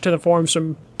attention to the forums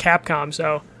from Capcom.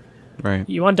 So, right,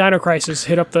 you want Dino Crisis?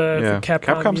 Hit up the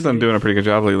Capcom. Capcom's been doing a pretty good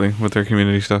job lately with their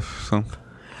community stuff. So,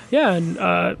 yeah, and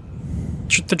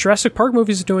the Jurassic Park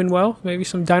movies are doing well. Maybe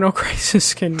some Dino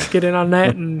Crisis can get in on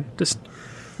that and just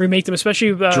remake them,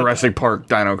 especially Jurassic Park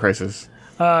Dino Crisis.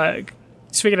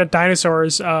 Speaking of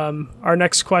dinosaurs, our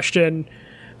next question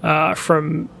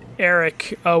from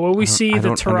Eric: will we see the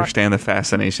Turok? I don't understand the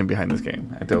fascination behind this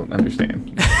game. I don't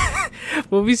understand.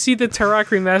 Will we see the Turok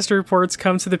remaster reports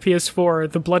come to the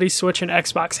PS4? The bloody Switch and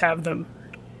Xbox have them.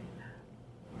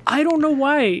 I don't know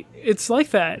why it's like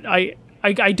that. I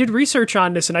did research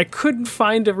on this and I couldn't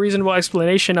find a reasonable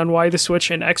explanation on why the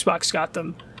Switch and Xbox got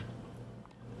them.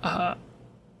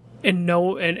 And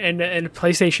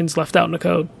PlayStation's left out in the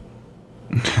code.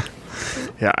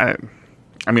 Yeah,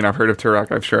 I mean, I've heard of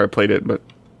Turok. I'm sure I played it, but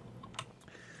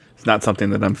it's not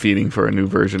something that I'm feeding for a new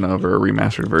version of or a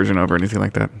remastered version of or anything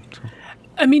like that. So.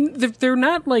 I mean, they're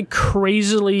not like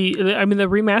crazily. I mean, the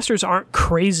remasters aren't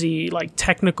crazy like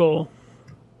technical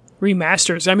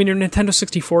remasters. I mean, they're Nintendo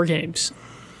 64 games.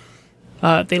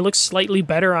 They look slightly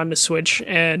better on the Switch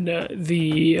and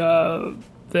the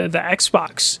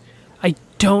Xbox. I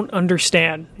don't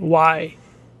understand why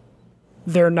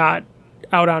they're not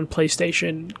out on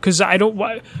PlayStation, because I don't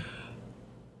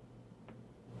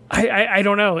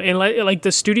know. And like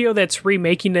the studio that's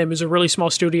remaking them is a really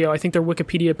small studio. I think their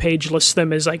Wikipedia page lists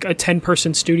them as like a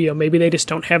 10-person studio. Maybe they just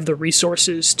don't have the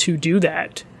resources to do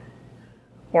that,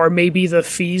 or maybe the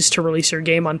fees to release your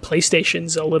game on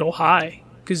PlayStation's a little high.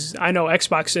 Because I know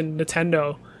Xbox and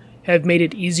Nintendo have made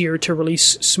it easier to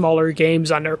release smaller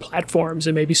games on their platforms,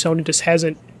 and maybe Sony just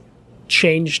hasn't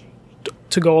changed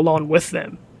to go along with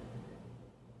them.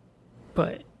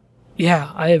 But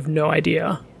yeah, I have no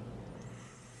idea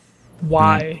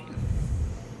why.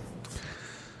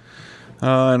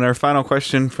 And our final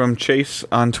question from Chase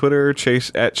on Twitter,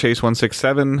 Chase at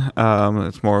Chase167.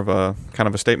 It's more of a kind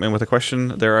of a statement with a question.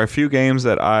 There are a few games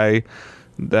that I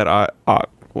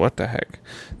what the heck?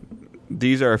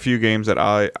 These are a few games that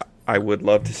I would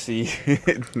love to see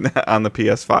on the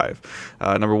PS5.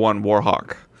 Number 1,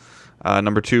 Warhawk.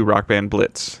 Number 2, Rock Band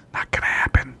Blitz. Not gonna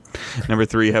happen. Number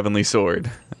 3, Heavenly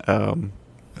Sword.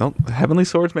 Well, Heavenly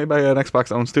Sword's made by an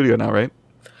Xbox-owned studio now, right?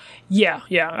 Yeah.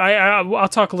 I'll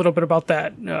talk a little bit about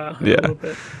that. A little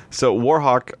bit. So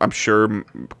Warhawk, I'm sure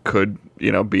could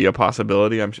be a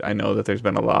possibility. I know that there's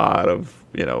been a lot of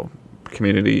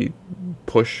community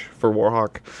push for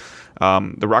Warhawk.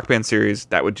 The Rock Band series,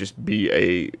 that would just be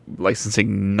a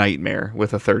licensing nightmare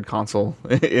with a third console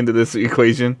into this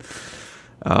equation.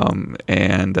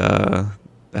 And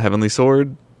Heavenly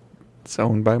Sword, it's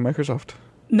owned by Microsoft.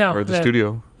 No. Or the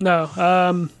studio.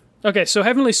 No. Okay, so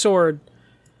Heavenly Sword.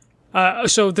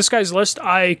 So this guy's list,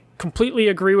 I completely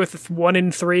agree with 1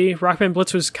 and 3. Rock Band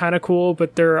Blitz was kind of cool,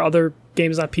 but there are other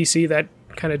games on PC that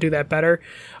kind of do that better.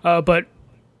 But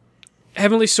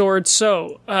Heavenly Sword,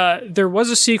 so there was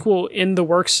a sequel in the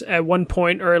works at one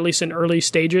point, or at least in early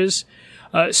stages.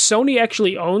 Sony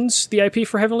actually owns the IP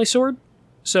for Heavenly Sword.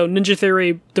 So Ninja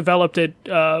Theory developed it,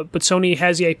 but Sony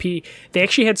has the IP. They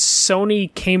actually had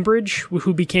Sony Cambridge,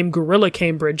 who became Guerrilla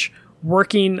Cambridge,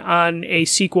 working on a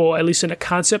sequel, at least in a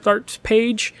concept art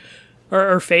page,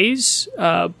 or phase,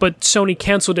 but Sony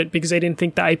canceled it because they didn't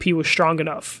think the IP was strong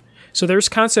enough. So there's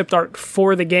concept art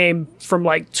for the game from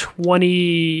like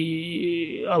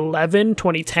 2011,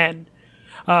 2010,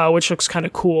 which looks kind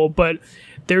of cool, but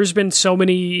there's been so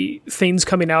many things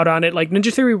coming out on it. Like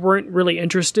Ninja Theory weren't really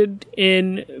interested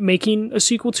in making a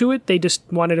sequel to it. They just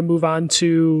wanted to move on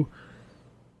to,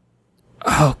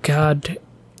 oh god,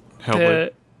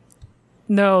 Hellblade.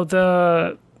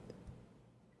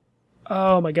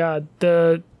 Oh my god,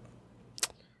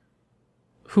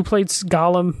 who played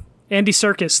Gollum? Andy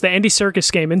Serkis, the Andy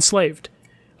Serkis game, Enslaved.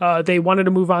 They wanted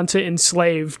to move on to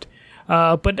Enslaved,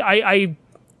 but I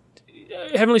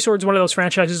Heavenly Sword's one of those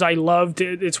franchises I loved.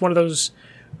 It's one of those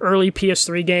early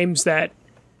PS3 games that,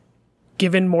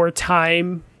 given more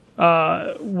time,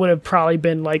 would have probably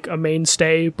been like a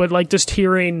mainstay. But like just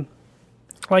hearing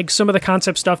like some of the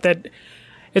concept stuff, that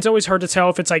it's always hard to tell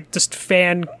if it's like just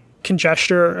fan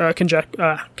conjecture,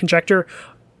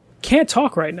 can't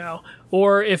talk right now,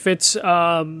 or if it's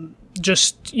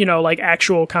just, you know, like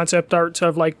actual concept art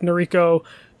of like Noriko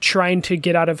trying to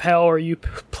get out of hell, or you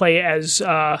play as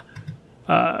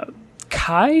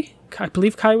Kai. I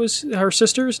believe Kai was her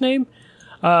sister's name.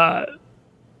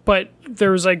 But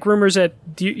there was like rumors that,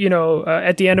 you know,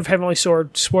 at the end of Heavenly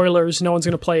Sword, spoilers, no one's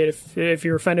going to play it. If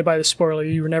you're offended by the spoiler,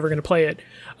 you were never going to play it.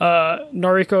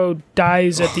 Noriko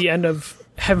dies at the end of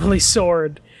Heavenly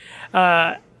Sword.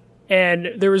 And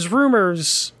there was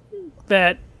rumors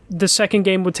that the second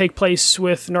game would take place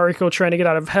with Noriko trying to get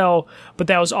out of hell, but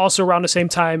that was also around the same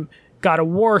time God of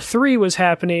War 3 was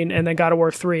happening, and then God of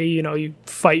War 3, you know, you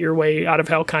fight your way out of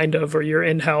hell kind of, or you're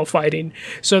in hell fighting.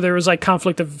 So there was like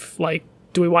conflict of like,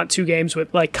 do we want two games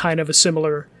with like kind of a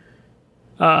similar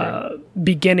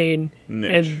beginning?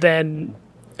 Niche. And then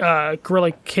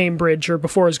Gorilla Cambridge, or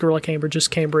before it was Gorilla Cambridge, just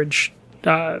Cambridge,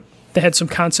 they had some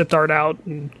concept art out,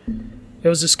 and it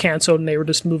was just canceled, and they were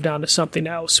just moved on to something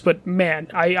else. But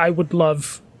man, I would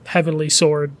love Heavenly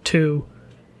Sword 2.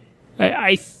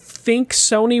 I think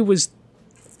Sony was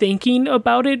thinking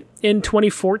about it in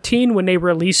 2014 when they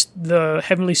released the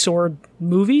Heavenly Sword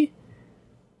movie.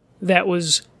 That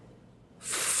was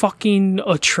fucking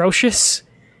atrocious,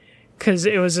 because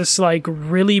it was this like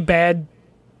really bad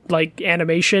like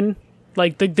animation.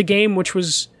 Like the game, which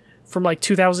was from like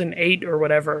 2008 or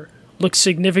whatever, looks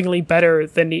significantly better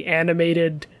than the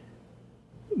animated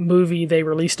movie they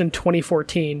released in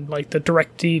 2014, like the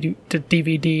direct to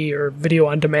DVD or video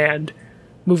on demand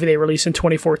movie they released in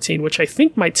 2014, which I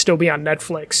think might still be on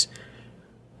Netflix.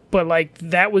 But like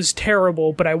that was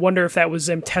terrible, but I wonder if that was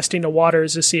them testing the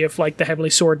waters to see if like the Heavenly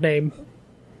Sword name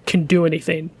can do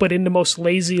anything. But in the most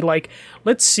lazy, like,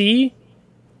 let's see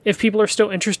if people are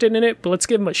still interested in it, but let's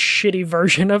give them a shitty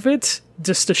version of it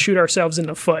just to shoot ourselves in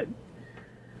the foot.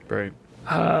 Right.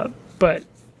 But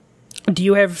do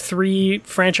you have 3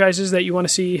 franchises that you want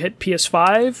to see hit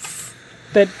PS5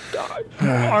 that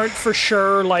aren't for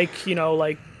sure, like, you know,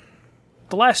 like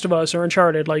The Last of Us or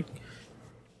Uncharted? Like,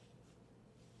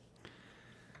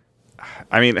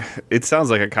 I mean, it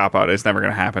sounds like a cop-out. It's never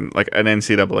going to happen. Like an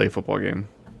NCAA football game.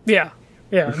 Yeah,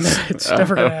 it's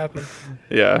never going to happen.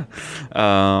 Yeah.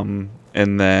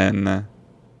 And then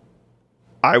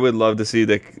I would love to see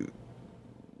the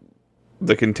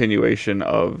continuation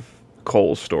of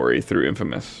Cole's story through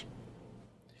Infamous.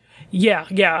 Yeah,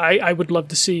 I would love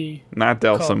to see. Not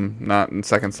Delsum, not in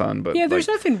Second Son, but yeah, there's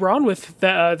like, nothing wrong with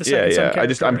the Second Son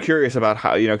character. I'm curious about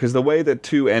how, you know, because the way that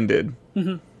 2 ended,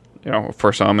 you know,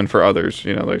 for some and for others,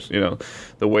 you know, there's, you know,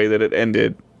 the way that it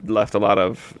ended left a lot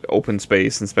of open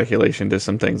space and speculation to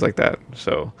some things like that.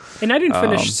 So, and I didn't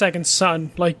finish Second Son.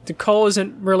 Like, the Cole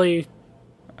isn't really.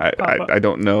 I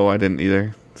don't know. I didn't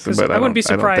either. So, but I wouldn't be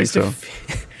surprised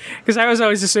if. Because I was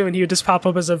always assuming he would just pop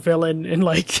up as a villain in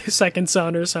like Second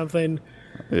Son or something.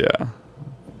 Yeah.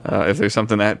 If there's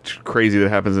something that crazy that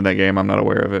happens in that game, I'm not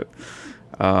aware of it.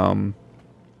 And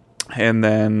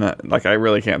then, like, I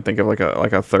really can't think of like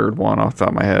a third one off the top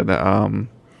of my head.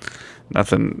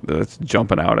 Nothing that's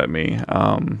jumping out at me.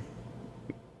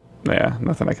 Yeah,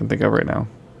 nothing I can think of right now.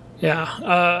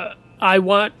 Yeah. I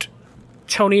want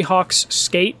Tony Hawk's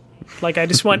Skate. Like, I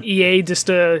just want EA just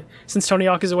to, since Tony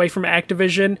Hawk is away from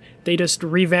Activision, they just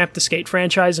revamp the Skate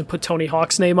franchise and put Tony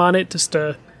Hawk's name on it just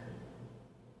to,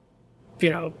 you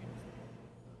know,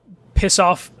 piss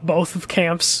off both of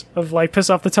camps of, like, piss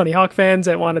off the Tony Hawk fans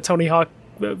that want a Tony Hawk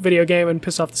video game and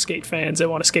piss off the Skate fans that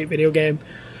want a Skate video game.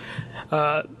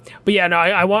 But yeah, no,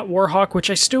 I want Warhawk, which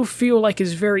I still feel like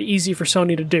is very easy for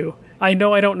Sony to do. I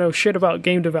know I don't know shit about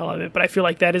game development, but I feel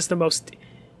like that is the most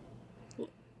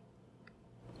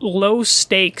low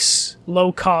stakes,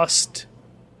 low cost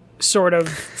sort of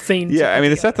thing. Yeah, I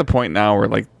mean, it's at the point now where,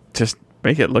 like, just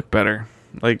make it look better.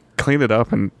 Like, clean it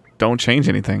up and don't change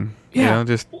anything. Yeah. You know,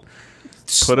 just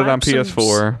put it on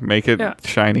PS4, make it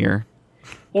shinier.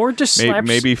 Or just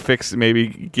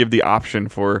maybe give the option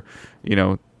for, you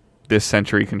know, this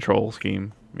century control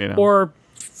scheme, you know. Or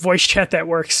voice chat that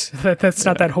works. That's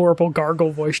not that horrible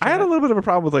gargle voice chat. I had a little bit of a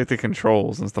problem with like the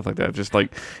controls and stuff like that. Just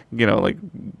like, you know, like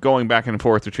going back and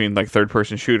forth between like third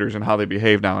person shooters and how they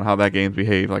behave now and how that game's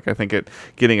behave. Like, I think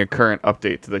getting a current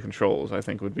update to the controls, I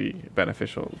think would be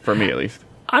beneficial for me at least.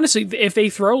 Honestly, if they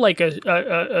throw like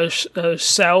a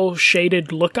cell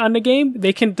shaded look on the game,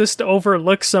 they can just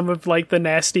overlook some of like the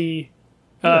nasty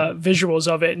visuals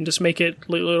of it and just make it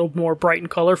a little more bright and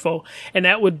colorful. And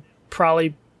that would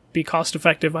probably be cost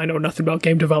effective. I know nothing about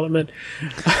game development.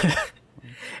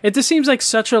 It just seems like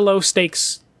such a low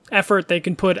stakes effort they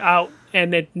can put out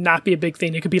and it not be a big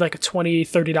thing. It could be like a $20,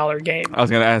 $30 game. I was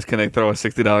going to ask, can they throw a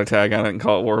 $60 tag on it and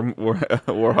call it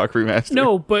Warhawk Remastered?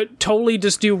 No, but totally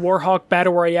just do Warhawk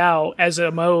Battle Royale as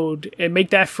a mode and make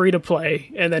that free to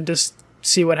play and then just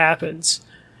see what happens.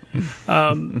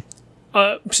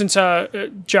 Since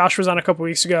Josh was on a couple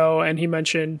weeks ago and he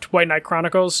mentioned White Knight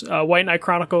Chronicles, White Knight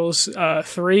Chronicles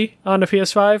 3 on the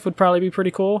PS5 would probably be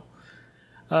pretty cool.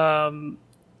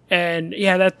 And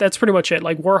yeah, that's pretty much it.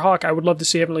 Like Warhawk, I would love to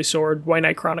see Heavenly Sword, White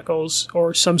Knight Chronicles,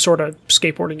 or some sort of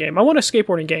skateboarding game. I want a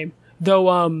skateboarding game, though.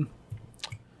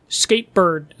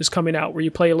 Skatebird is coming out, where you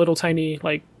play a little tiny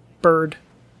like bird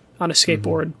on a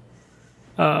skateboard.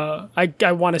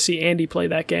 I want to see Andy play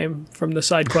that game from the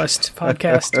Side Quest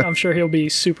podcast. I'm sure he'll be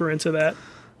super into that.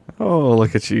 Oh,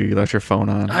 look at you! You left your phone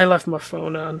on. I left my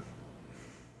phone on.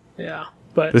 Yeah,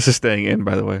 but this is staying in,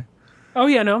 by the way. Oh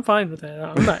yeah, no, I'm fine with that.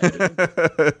 I'm not editing.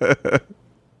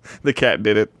 The cat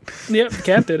did it. Yep, the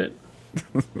cat did it.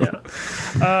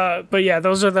 Yeah. But yeah,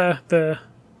 those are the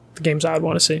games I would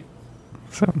want to see.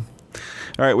 So,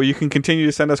 all right. Well, you can continue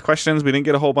to send us questions. We didn't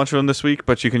get a whole bunch of them this week,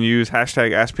 but you can use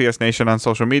hashtag AskPSNation on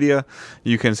social media.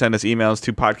 You can send us emails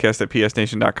to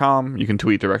podcast@psnation.com. You can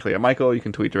tweet directly at Michael. You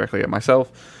can tweet directly at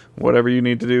myself. Whatever you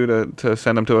need to do to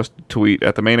send them to us, tweet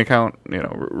at the main account. You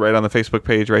know, right on the Facebook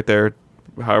page, right there.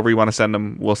 However you want to send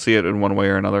them, we'll see it in one way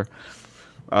or another.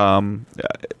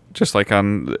 Just like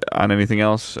on anything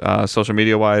else, social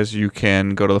media wise, you can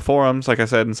go to the forums, like I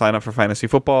said, and sign up for fantasy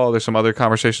football. There's some other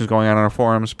conversations going on our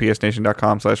forums,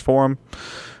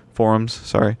 psnation.com/forums,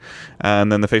 sorry.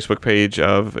 And then the Facebook page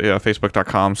of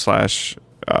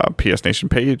facebook.com/psnation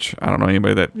page. I don't know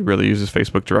anybody that really uses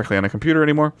Facebook directly on a computer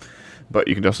anymore, but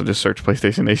you can also just search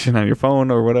PlayStation Nation on your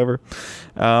phone or whatever.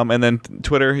 And then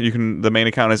Twitter, the main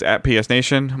account is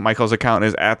 @PSNation. Michael's account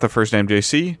is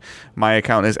 @TheFirstMJC. My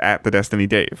account is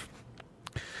 @TheDestinyDave.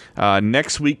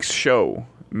 Next week's show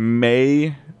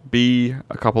may be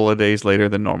a couple of days later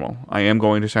than normal. I am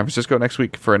going to San Francisco next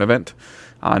week for an event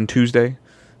on Tuesday.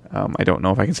 I don't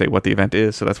know if I can say what the event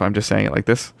is, so that's why I'm just saying it like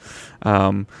this.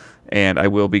 And I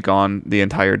will be gone the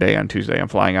entire day on Tuesday. I'm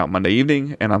flying out Monday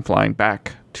evening, and I'm flying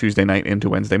back Tuesday night into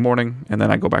Wednesday morning, and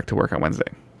then I go back to work on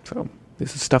Wednesday. So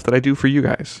this is stuff that I do for you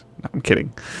guys. No, I'm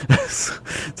kidding.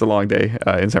 It's a long day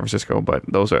in San Francisco, but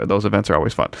those events are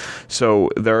always fun. So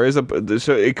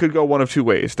so it could go one of two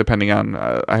ways, depending on.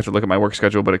 I have to look at my work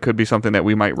schedule, but it could be something that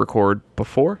we might record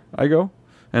before I go,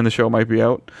 and the show might be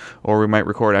out, or we might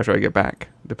record after I get back,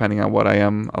 depending on what I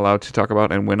am allowed to talk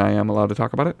about and when I am allowed to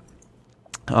talk about it.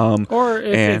 Or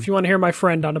if you want to hear my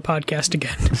friend on a podcast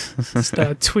again, just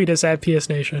tweet us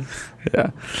 @PSNation.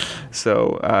 Yeah.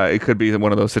 So it could be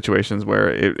one of those situations where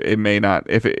it may not.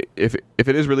 If it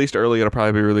is released early, it'll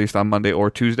probably be released on Monday or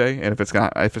Tuesday. And if it's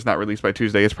not released by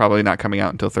Tuesday, it's probably not coming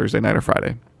out until Thursday night or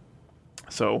Friday.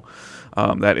 So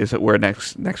that is where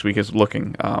next week is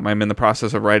looking. I'm in the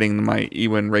process of writing my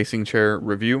Ewin racing chair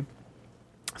review.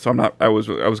 So I was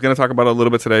going to talk about it a little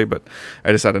bit today, but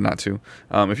I decided not to.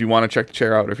 If you want to check the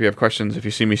chair out, or if you have questions, if you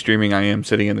see me streaming, I am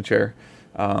sitting in the chair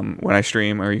when I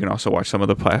stream, or you can also watch some of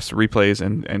the past replays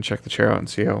and check the chair out and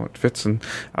see how it fits. And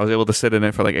I was able to sit in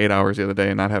it for like 8 hours the other day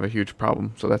and not have a huge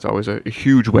problem. So that's always a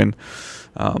huge win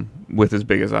with as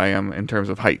big as I am in terms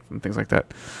of height and things like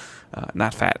that.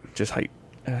 Not fat, just height.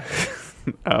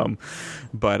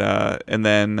 And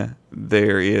then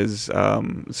there is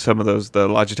some of the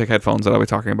Logitech headphones that I'll be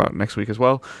talking about next week as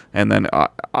well. And then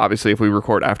obviously if we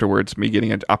record afterwards, me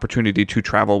getting an opportunity to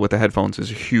travel with the headphones is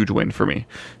a huge win for me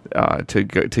to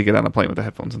get on a plane with the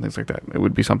headphones and things like that. It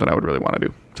would be something I would really want to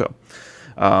do. So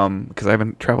because I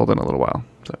haven't traveled in a little while.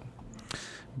 So,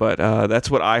 but that's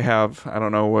what I have. I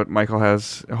don't know what Michael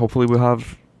has. Hopefully we'll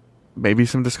have maybe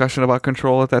some discussion about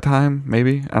Control at that time.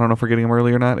 Maybe. I don't know if we're getting them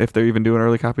early or not, if they're even doing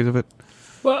early copies of it.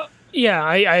 Well, Yeah,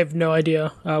 I have no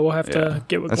idea. We'll have to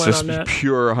get with Glenn on that. That's just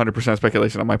pure 100%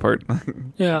 speculation on my part.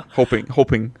 Yeah.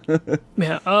 Hoping.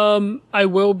 Yeah. I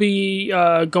will be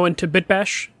going to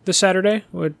BitBash this Saturday.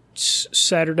 It's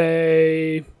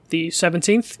Saturday the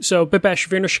 17th. So BitBash,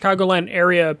 if you're in the Chicagoland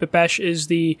area, BitBash is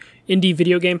the indie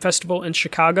video game festival in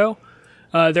Chicago.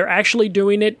 They're actually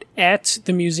doing it at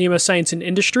the Museum of Science and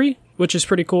Industry, which is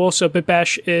pretty cool. So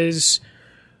BitBash is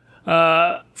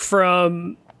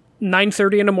from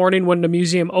 9:30 in the morning when the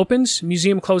museum opens.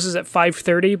 Museum closes at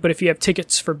 5:30, but if you have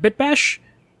tickets for BitBash,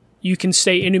 you can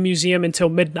stay in a museum until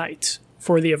midnight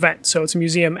for the event. So it's a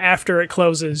museum after it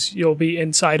closes. You'll be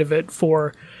inside of it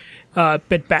for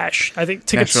BitBash. I think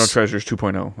tickets... National Treasures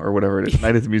 2.0 or whatever it is.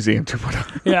 Night at the Museum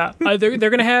 2.0. Yeah. They're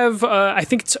going to have, I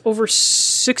think it's over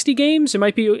 60 games. It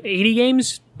might be 80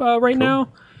 games right now.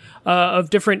 Of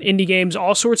different indie games,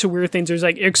 all sorts of weird things. There's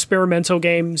like experimental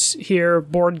games here,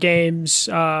 board games,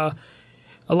 a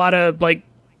lot of like,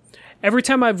 every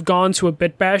time I've gone to a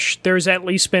BitBash, there's at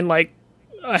least been like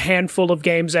a handful of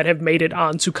games that have made it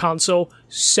onto console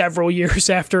several years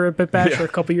after a BitBash or a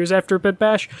couple years after a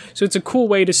BitBash. So it's a cool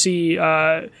way to see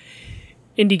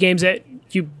indie games that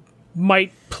you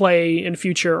might play in the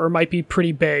future or might be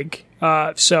pretty big.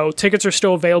 So tickets are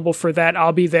still available for that.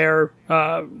 I'll be there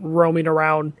roaming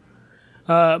around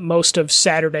most of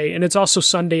Saturday, and it's also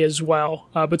Sunday as well,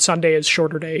 but Sunday is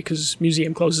shorter day because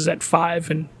museum closes at 5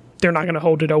 and they're not going to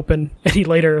hold it open any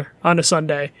later on a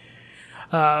Sunday.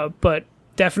 But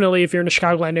definitely if you're in the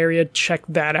Chicagoland area, check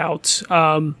that out.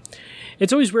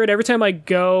 It's always weird. Every time I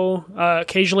go,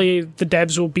 occasionally the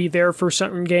devs will be there for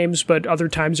certain games, but other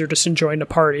times they're just enjoying the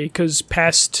party because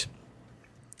past,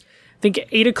 I think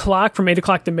 8 o'clock, from 8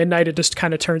 o'clock to midnight, it just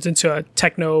kind of turns into a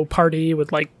techno party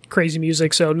with like crazy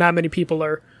music. So not many people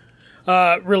are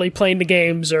really playing the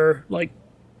games or like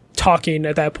talking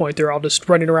at that point. They're all just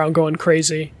running around going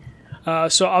crazy.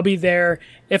 So I'll be there.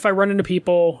 If I run into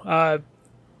people,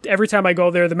 every time I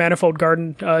go there, the Manifold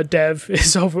Garden dev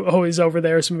is always over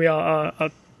there. So maybe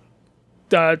I'll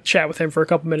chat with him for a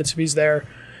couple minutes if he's there.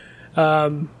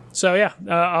 So yeah,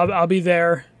 I'll be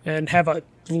there and have a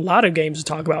lot of games to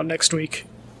talk about next week.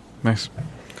 Nice.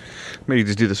 Maybe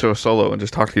just do the show solo and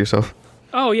just talk to yourself.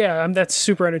 Oh yeah, that's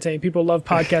super entertaining. People love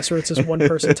podcasts where it's just one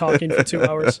person talking for 2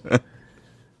 hours.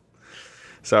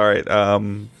 So all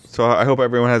right. So I hope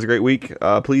everyone has a great week.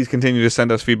 Please continue to send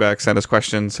us feedback, send us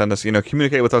questions, send us,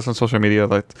 communicate with us on social media.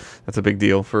 That's a big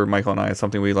deal for Michael and I. It's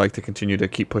something we like to continue to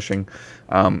keep pushing.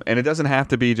 And it doesn't have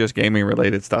to be just gaming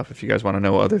related stuff. If you guys want to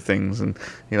know other things, and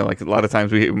like a lot of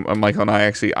times Michael and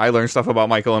I learn stuff about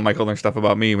Michael and Michael learns stuff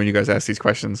about me when you guys ask these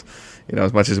questions.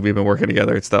 As much as we've been working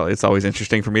together, it's always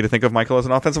interesting for me to think of Michael as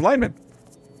an offensive lineman.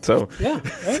 So yeah.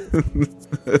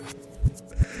 Right?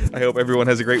 I hope everyone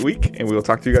has a great week, and we will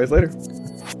talk to you guys later.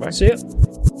 Bye. See ya.